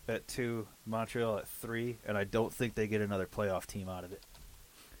 Ottawa at 2, Montreal at 3, and I don't think they get another playoff team out of it.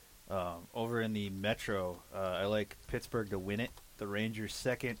 Over in the Metro, I like Pittsburgh to win it, the Rangers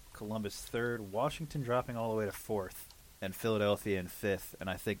 2nd, Columbus 3rd, Washington dropping all the way to 4th, and Philadelphia in 5th. And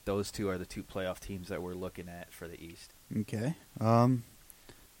I think those two are the two playoff teams that we're looking at for the East. Okay.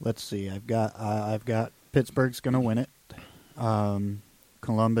 Let's see. I've got Pittsburgh's going to win it.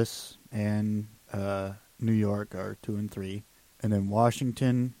 Columbus and New York are 2 and 3, and then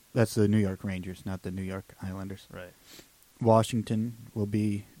Washington. That's the New York Rangers, not the New York Islanders. Right. Washington will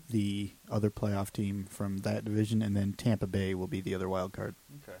be the other playoff team from that division, and then Tampa Bay will be the other wild card.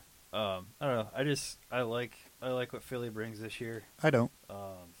 Okay. I don't know. I like what Philly brings this year. I don't.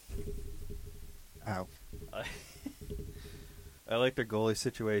 Ow. I like their goalie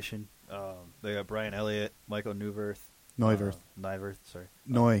situation. They got Brian Elliott, Michael Neuwirth. Neuwirth. Sorry.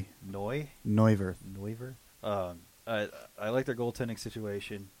 Neuwirth. I like their goaltending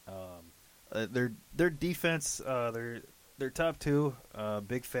situation. Their defense, their top two,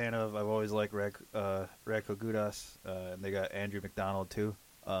 big fan of. I've always liked Radko Gudas, and they got Andrew McDonald too.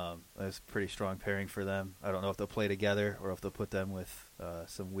 That's a pretty strong pairing for them. I don't know if they'll play together or if they'll put them with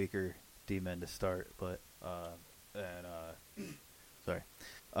some weaker D-men to start. But I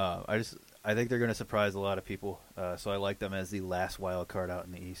think they're going to surprise a lot of people. So I like them as the last wild card out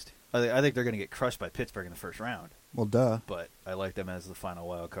in the East. I think they're going to get crushed by Pittsburgh in the first round. Well, duh. But I like them as the final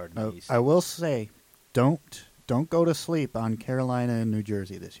wild card in the East. I will say, don't go to sleep on Carolina and New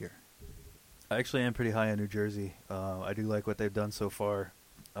Jersey this year. I actually am pretty high on New Jersey. I do like what they've done so far.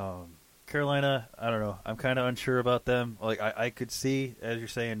 Carolina, I don't know. I'm kind of unsure about them. I could see, as you're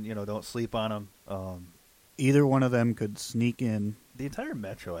saying, don't sleep on them. Either one of them could sneak in. The entire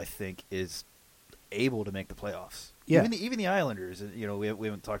Metro, I think, is able to make the playoffs. Yeah. Even the Islanders, we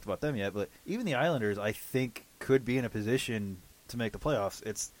haven't talked about them yet, but even the Islanders, I think, could be in a position to make the playoffs.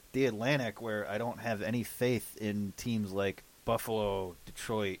 It's the Atlantic where I don't have any faith in teams like Buffalo,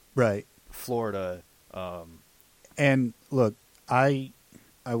 Detroit, right, Florida. And look, I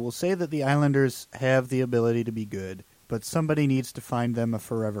will say that the Islanders have the ability to be good, but somebody needs to find them a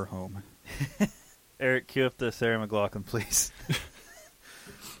forever home. Eric, cue up the Sarah McLachlan, please.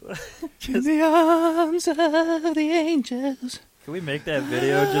 In the arms of the angels. Can we make that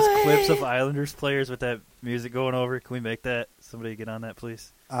video just clips of Islanders players with that music going over? Can we make that? Somebody get on that,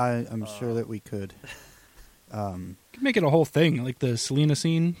 please. I'm sure that we could. You could make it a whole thing, like the Selena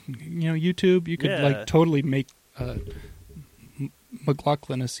scene, YouTube. You could totally make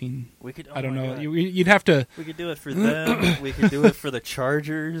McLaughlin a scene. We could. I don't know. You'd have to. We could do it for them. We could do it for the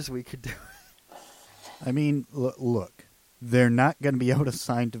Chargers. We could do. I mean, look. They're not going to be able to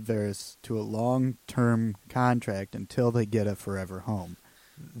sign Tavares to a long-term contract until they get a forever home.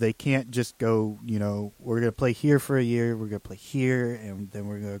 They can't just go, we're going to play here for a year, we're going to play here, and then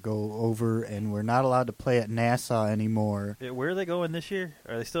we're going to go over, and we're not allowed to play at Nassau anymore. Where are they going this year?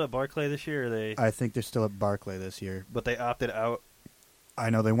 Are they still at Barclay this year? Or are they? I think they're still at Barclay this year. But they opted out? I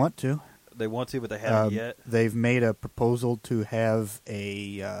know they want to. They want to, but they haven't yet? They've made a proposal to have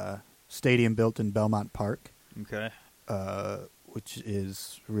a stadium built in Belmont Park. Okay. Which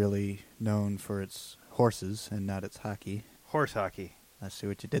is really known for its horses and not its hockey. Horse hockey. I see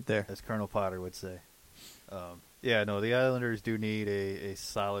what you did there. As Colonel Potter would say. The Islanders do need a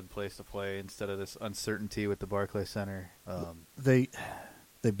solid place to play instead of this uncertainty with the Barclays Center. They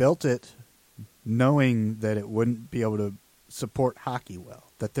built it knowing that it wouldn't be able to support hockey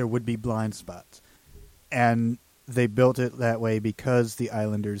well, that there would be blind spots. And they built it that way because the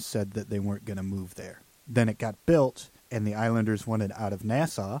Islanders said that they weren't going to move there. Then it got built, and the Islanders wanted out of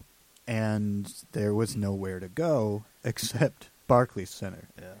Nassau, and there was nowhere to go except Barclays Center.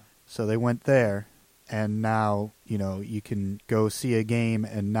 Yeah. So they went there, and now, you can go see a game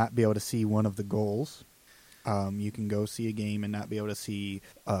and not be able to see one of the goals. You can go see a game and not be able to see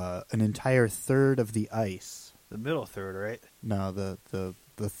an entire third of the ice. The middle third, right? No, the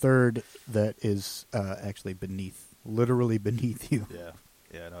third that is actually literally beneath you.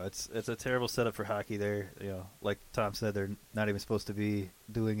 Yeah, no, it's a terrible setup for hockey there. Like Tom said, they're not even supposed to be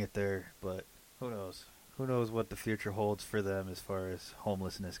doing it there, but who knows? Who knows what the future holds for them as far as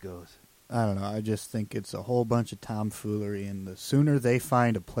homelessness goes? I don't know. I just think it's a whole bunch of tomfoolery, and the sooner they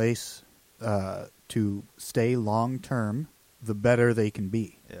find a place to stay long term, the better they can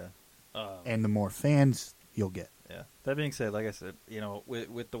be. Yeah. And the more fans you'll get. Yeah. That being said, like I said,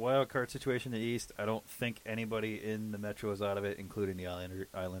 with the wild card situation in the East, I don't think anybody in the Metro is out of it, including the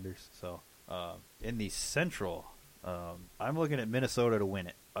Islanders. So, in the Central, I'm looking at Minnesota to win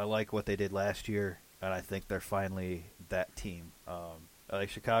it. I like what they did last year, and I think they're finally that team. I like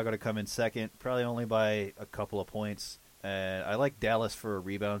Chicago to come in second, probably only by a couple of points. And I like Dallas for a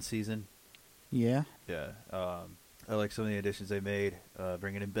rebound season. Yeah. Yeah. I like some of the additions they made.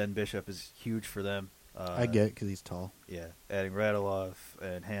 Bringing in Ben Bishop is huge for them. I get it because he's tall. Yeah. Adding Radulov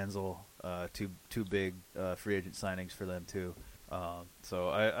and Hansel, two big free agent signings for them, too. So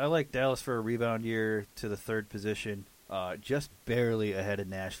I like Dallas for a rebound year to the third position, just barely ahead of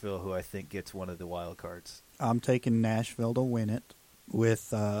Nashville, who I think gets one of the wild cards. I'm taking Nashville to win it.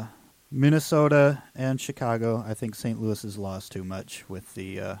 With Minnesota and Chicago, I think St. Louis has lost too much with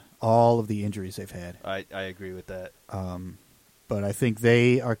the all of the injuries they've had. I agree with that. But I think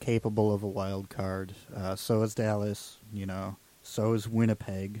they are capable of a wild card. So is Dallas, so is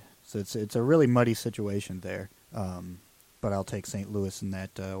Winnipeg. So it's a really muddy situation there. But I'll take St. Louis in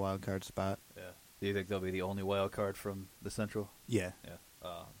that wild card spot. Yeah. Do you think they'll be the only wild card from the Central? Yeah.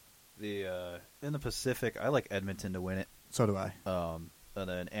 Yeah. In the Pacific, I like Edmonton to win it. So do I. And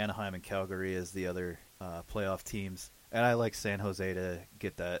then Anaheim and Calgary as the other playoff teams, and I like San Jose to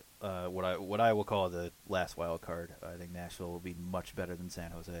get that what I will call the last wild card. I think Nashville will be much better than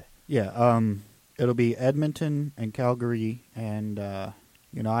San Jose. Yeah. It'll be Edmonton and Calgary, and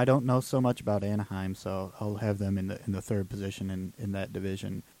I don't know so much about Anaheim, so I'll have them in the third position in that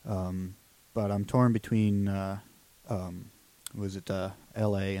division. But I'm torn between L.A.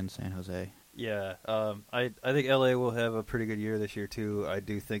 and San Jose. Yeah, I think LA will have a pretty good year this year too. I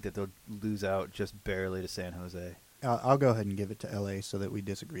do think that they'll lose out just barely to San Jose. I'll go ahead and give it to LA so that we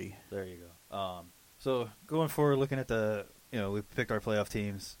disagree. There you go. So going forward, looking at we picked our playoff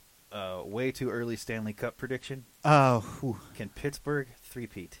teams. Way too early Stanley Cup prediction. Oh, can Pittsburgh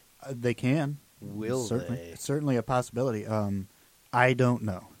three-peat? They can. Will they? It's certainly a possibility. I don't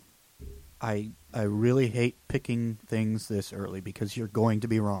know. I really hate picking things this early because you're going to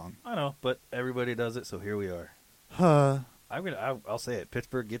be wrong. I know, but everybody does it, so here we are. I'll say it.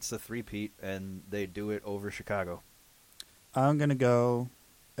 Pittsburgh gets the three-peat, and they do it over Chicago. I'm going to go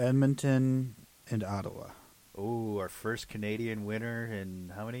Edmonton and Ottawa. Oh, our first Canadian winner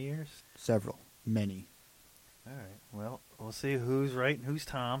in how many years? Several. Many. All right. Well, we'll see who's right and who's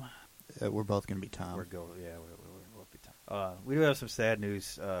Tom. We're both going to be Tom. We'll both be Tom. We do have some sad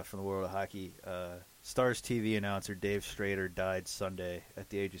news from the world of hockey. Stars TV announcer Dave Strader died Sunday at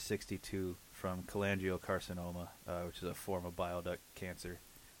the age of 62 from cholangiocarcinoma, which is a form of bile duct cancer.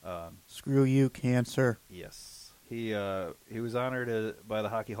 Screw you, cancer. Yes. He was honored by the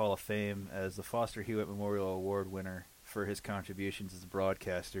Hockey Hall of Fame as the Foster Hewitt Memorial Award winner for his contributions as a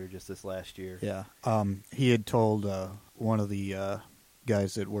broadcaster just this last year. Yeah. He had told one of the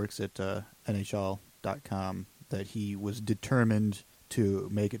guys that works at NHL.com that he was determined to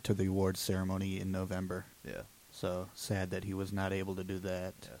make it to the awards ceremony in November. Yeah. So sad that he was not able to do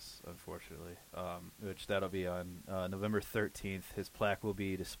that. Yes, unfortunately. Which that'll be on November 13th. His plaque will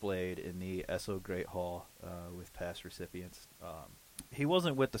be displayed in the Esso Great Hall with past recipients. He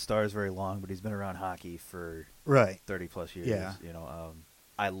wasn't with the Stars very long, but he's been around hockey for 30 plus years. Yeah.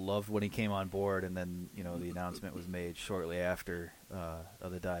 I loved when he came on board, and then the announcement was made shortly after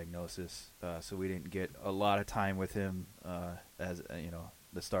of the diagnosis. So we didn't get a lot of time with him. As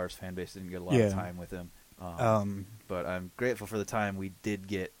the Stars fan base didn't get a lot of time with him. But I'm grateful for the time we did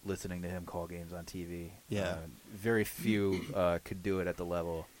get listening to him call games on TV. Yeah. Very few could do it at the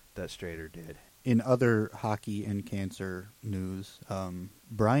level that Strader did. In other hockey and cancer news,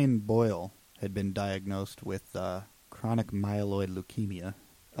 Brian Boyle had been diagnosed with chronic myeloid leukemia.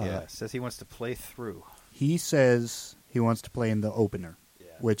 Says he wants to play through. He says he wants to play in the opener,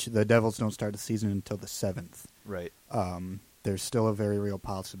 which the Devils don't start the season until the 7th. Right. There's still a very real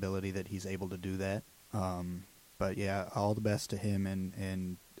possibility that he's able to do that. But yeah, all the best to him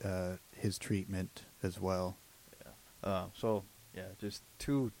and his treatment as well. Yeah. Just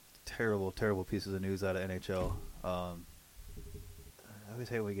two terrible, terrible pieces of news out of NHL. always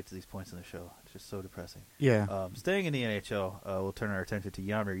hate when we get to these points in the show. It's just so depressing. Yeah. Staying in the NHL, we'll turn our attention to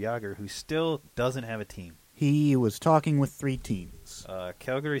Jaromir Jagr, who still doesn't have a team. He was talking with 3 teams.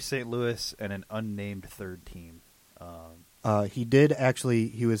 Calgary, St. Louis, and an unnamed third team. He did actually.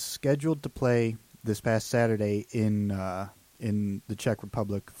 He was scheduled to play this past Saturday in the Czech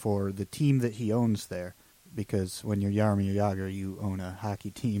Republic for the team that he owns there, because when you're Jaromir Jagr, you own a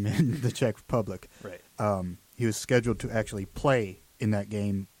hockey team in the Czech Republic. Right. He was scheduled to actually play in that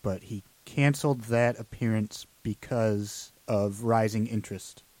game, but he canceled that appearance because of rising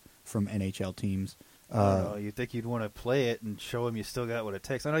interest from NHL teams. I don't know. You'd think you'd want to play it and show him you still got what it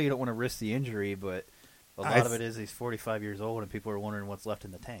takes. I know you don't want to risk the injury, but a lot of it is he's 45 years old and people are wondering what's left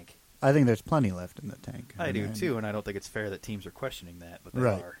in the tank. I think there's plenty left in the tank. I do too, and I don't think it's fair that teams are questioning that, but they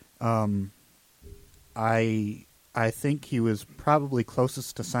right. are. I think he was probably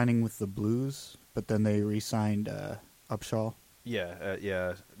closest to signing with the Blues, but then they re-signed Upshaw.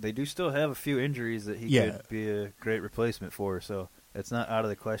 Yeah. They do still have a few injuries that he could be a great replacement for, so it's not out of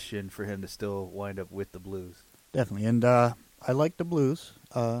the question for him to still wind up with the Blues. Definitely, and I like the Blues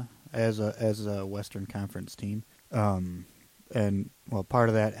as a Western Conference team. And, well, part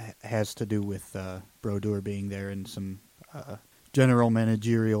of that has to do with Brodeur being there in some general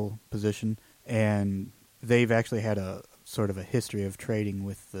managerial position. And they've actually had a sort of a history of trading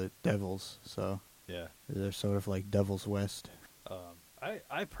with the Devils. So yeah, they're sort of like Devils West.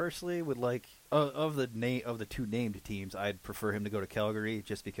 I personally would like, of the 2 named teams, I'd prefer him to go to Calgary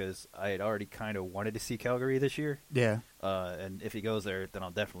just because I had already kind of wanted to see Calgary this year. Yeah. And if he goes there, then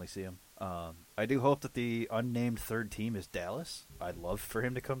I'll definitely see him. I do hope that the unnamed third team is Dallas. I'd love for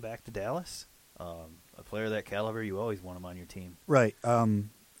him to come back to Dallas. A player of that caliber, you always want him on your team. Right.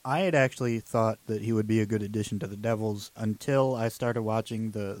 I had actually thought that he would be a good addition to the Devils until I started watching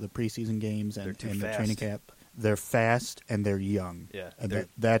the preseason games and the training camp. They're fast and they're young. Yeah. And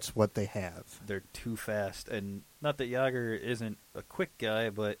that's what they have. They're too fast. And not that Jagr isn't a quick guy,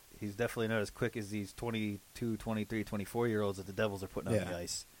 but he's definitely not as quick as these 22, 23, 24-year-olds that the Devils are putting on the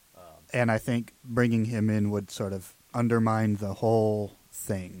ice. And I think bringing him in would sort of undermine the whole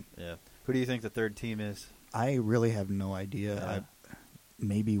thing. Yeah. Who do you think the third team is? I really have no idea.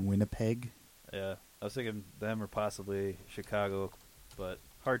 Maybe Winnipeg. Yeah. I was thinking them or possibly Chicago, but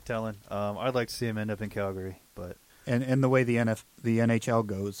hard telling. I'd like to see him end up in Calgary, but and the way the NHL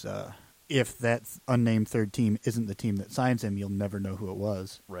goes, if that unnamed third team isn't the team that signs him, you'll never know who it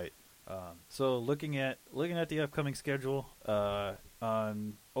was. Right. So looking at the upcoming schedule,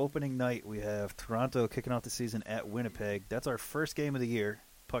 on opening night we have Toronto kicking off the season at Winnipeg. That's our first game of the year.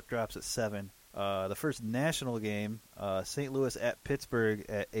 Puck drops at 7. The first national game, St. Louis at Pittsburgh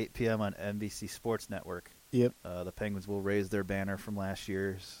at 8 p.m. on NBC Sports Network. Yep. The Penguins will raise their banner from last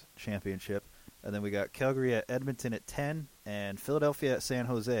year's championship. And then we got Calgary at Edmonton at 10 and Philadelphia at San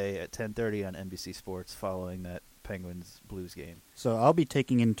Jose at 10:30 on NBC Sports following that Penguins-Blues game. So I'll be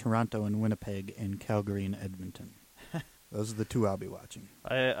taking in Toronto and Winnipeg and Calgary and Edmonton. Those are the 2 I'll be watching.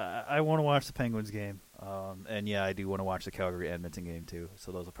 I want to watch the Penguins game. And, yeah, I do want to watch the Calgary-Edmonton game, too.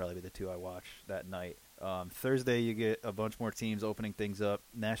 So those will probably be the 2 I watch that night. Thursday, you get a bunch more teams opening things up.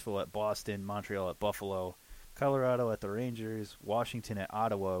 Nashville at Boston, Montreal at Buffalo, Colorado at the Rangers, Washington at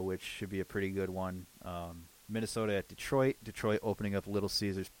Ottawa, which should be a pretty good one. Minnesota at Detroit opening up Little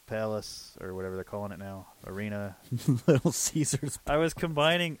Caesars Palace, or whatever they're calling it now, Arena. Little Caesars. I was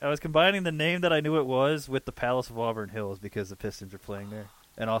combining the name that I knew it was with the Palace of Auburn Hills because the Pistons are playing there.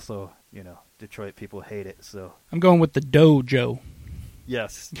 And also, Detroit people hate it, so. I'm going with the Dojo.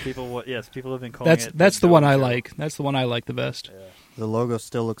 Yes, people have been calling it. That's the one I like. That's the one I like the best. Yeah. The logo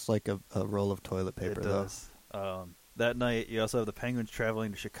still looks like a roll of toilet paper, it does. That night, you also have the Penguins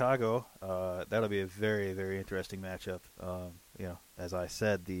traveling to Chicago. That'll be a very, very interesting matchup. As I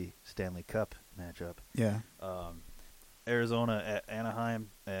said, the Stanley Cup matchup. Yeah. Arizona at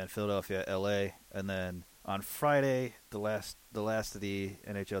Anaheim and Philadelphia at L.A. And then on Friday, the last of the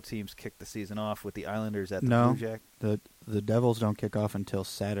NHL teams kick the season off with the Islanders at the Blue Jackets. The Devils don't kick off until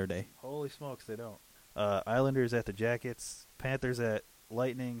Saturday. Holy smokes, they don't. Islanders at the Jackets, Panthers at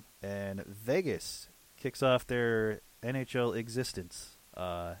Lightning, and Vegas kicks off their NHL existence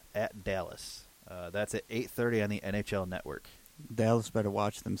at Dallas. That's at 8:30 on the NHL Network. Dallas better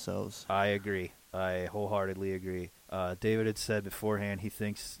watch themselves. I agree. I wholeheartedly agree. David had said beforehand he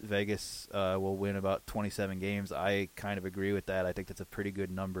thinks Vegas will win about 27 games. I kind of agree with that. I think that's a pretty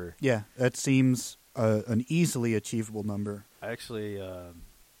good number. Yeah, that seems an easily achievable number. Actually,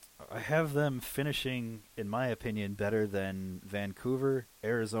 I have them finishing, in my opinion, better than Vancouver,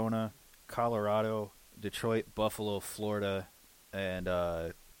 Arizona, Colorado, Detroit, Buffalo, Florida, and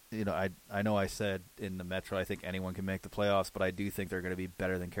I know I said in the Metro I think anyone can make the playoffs, but I do think they're going to be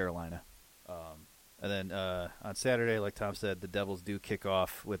better than Carolina. And then on Saturday, like Tom said, the Devils do kick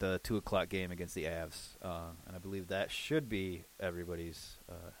off with a 2:00 game against the Avs, and I believe that should be everybody's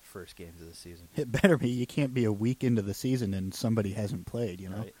first games of the season. It better be. You can't be a week into the season and somebody hasn't played.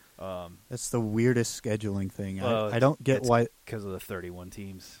 Right. That's the weirdest scheduling thing. Well, I don't get why. Because of the 31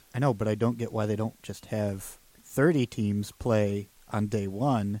 teams. I know, but I don't get why they don't just have 30 teams play on day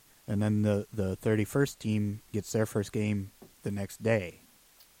one, and then the 31st team gets their first game the next day.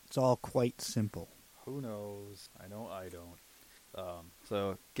 It's all quite simple. Who knows? I know I don't.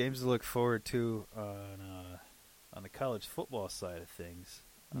 So games to look forward to on the college football side of things.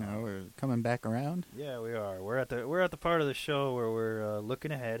 We're coming back around. Yeah, we are. We're at the part of the show where we're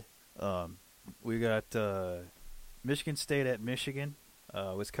looking ahead. We got Michigan State at Michigan,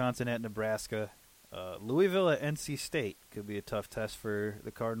 Wisconsin at Nebraska, Louisville at NC State could be a tough test for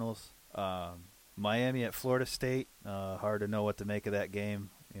the Cardinals. Miami at Florida State. Hard to know what to make of that game.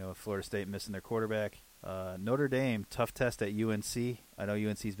 Florida State missing their quarterback. Notre Dame, tough test at UNC. I know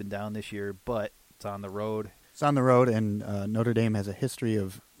UNC's been down this year, but it's on the road. It's on the road, and Notre Dame has a history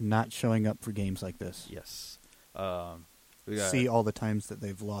of not showing up for games like this. Yes. See all the times that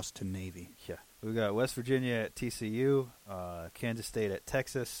they've lost to Navy. Yeah. We got West Virginia at TCU, Kansas State at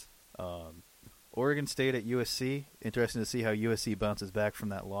Texas, Oregon State at USC. Interesting to see how USC bounces back from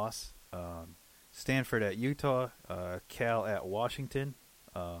that loss. Stanford at Utah, Cal at Washington,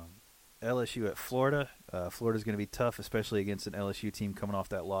 LSU at Florida. Florida's going to be tough, especially against an LSU team coming off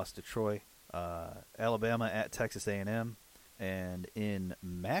that loss to Troy. Alabama at Texas A&M. And in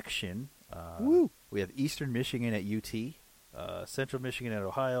Maction, we have Eastern Michigan at UT, Central Michigan at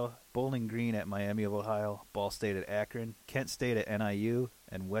Ohio, Bowling Green at Miami of Ohio, Ball State at Akron, Kent State at NIU,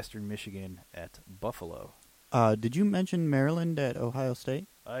 and Western Michigan at Buffalo. Did you mention Maryland at Ohio State?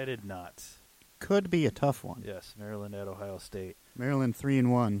 I did not. Could be a tough one. Yes, Maryland at Ohio State. Maryland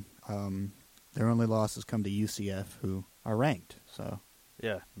 3-1. Their only losses come to UCF, who are ranked. So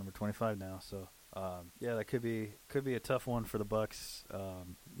yeah, number 25 now. So that could be a tough one for the Bucks.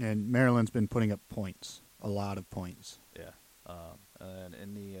 And Maryland's been putting up points, a lot of points. Yeah. And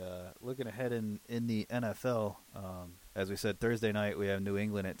in the looking ahead in the NFL, as we said, Thursday night we have New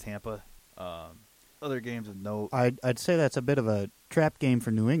England at Tampa. Other games of note. I'd say that's a bit of a trap game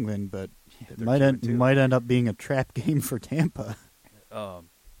for New England, but it might 2-2. end up being a trap game for Tampa.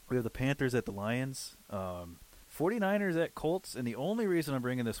 We have the Panthers at the Lions, 49ers at Colts, and the only reason I'm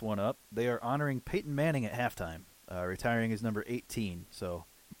bringing this one up, they are honoring Peyton Manning at halftime, retiring his number 18. So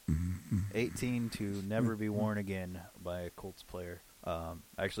 18 to never be worn again by a Colts player. I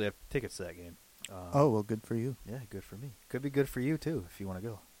actually have tickets to that game. Well, good for you. Yeah, good for me. Could be good for you, too, if you want to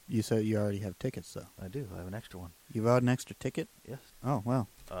go. You said you already have tickets, though. I do. I have an extra one. You've got an extra ticket? Yes. Oh, well.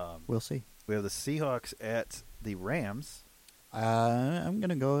 We'll see. We have the Seahawks at the Rams. I'm going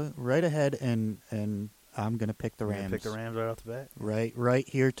to go right ahead, and I'm going to pick the Rams. Pick the Rams right off the bat? Right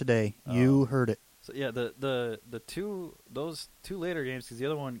here today. You heard it. So, yeah, those two later games, because the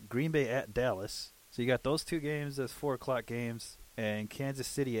other one, Green Bay at Dallas. So you got those two games as 4 o'clock games, and Kansas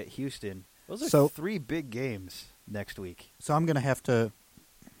City at Houston. Those are 3 big games next week. So I'm going to have to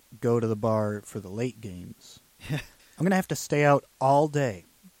go to the bar for the late games. I'm going to have to stay out all day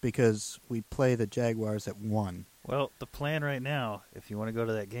because we play the Jaguars at 1. Well, the plan right now, if you want to go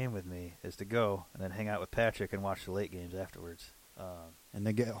to that game with me, is to go and then hang out with Patrick and watch the late games afterwards. And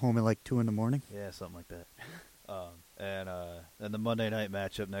then get home at like 2 in the morning? Yeah, something like that. And the Monday night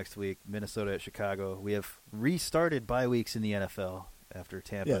matchup next week, Minnesota at Chicago. We have restarted bye weeks in the NFL after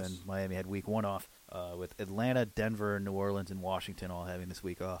Tampa and Miami had week 1 off, with Atlanta, Denver, New Orleans, and Washington all having this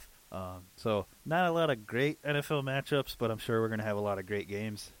week off. So not a lot of great NFL matchups, but I'm sure we're going to have a lot of great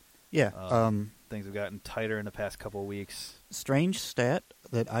games. Yeah. Things have gotten tighter in the past couple of weeks. Strange stat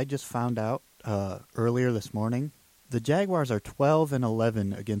that I just found out earlier this morning. The Jaguars are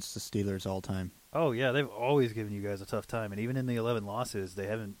 12-11 against the Steelers all time. Oh, yeah, they've always given you guys a tough time. And even in the 11 losses, they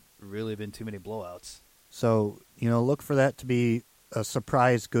haven't really been too many blowouts. So, look for that to be a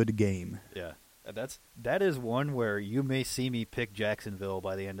surprise good game. Yeah. That is one where you may see me pick Jacksonville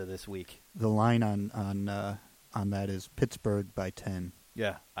by the end of this week. The line on that is Pittsburgh by 10.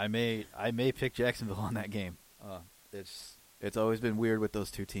 Yeah, I may pick Jacksonville on that game. It's always been weird with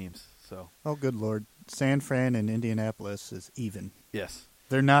those two teams. So. Oh, good Lord. San Fran and Indianapolis is even. Yes.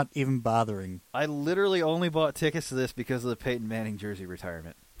 They're not even bothering. I literally only bought tickets to this because of the Peyton Manning jersey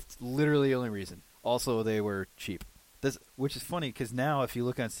retirement. It's literally the only reason. Also, they were cheap. Which is funny because now if you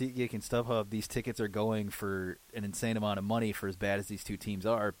look on SeatGeek and StubHub, these tickets are going for an insane amount of money for as bad as these two teams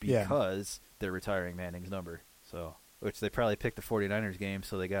are because they're retiring Manning's number. So which they probably picked the 49ers game,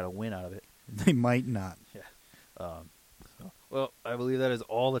 so they got a win out of it. They might not. Yeah. Well, I believe that is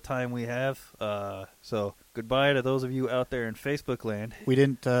all the time we have. So goodbye to those of you out there in Facebook land. We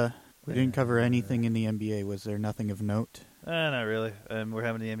didn't cover anything in the NBA. Was there nothing of note? Not really. We're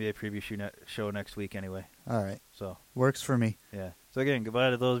having the NBA preview show next week anyway. All right. So works for me. Yeah. So again, goodbye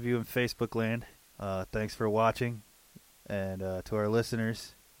to those of you in Facebook land. Thanks for watching, and to our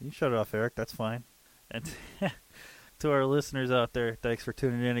listeners, you can shut it off, Eric. That's fine. And to our listeners out there, thanks for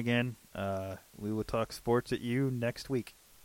tuning in again. We will talk sports at you next week.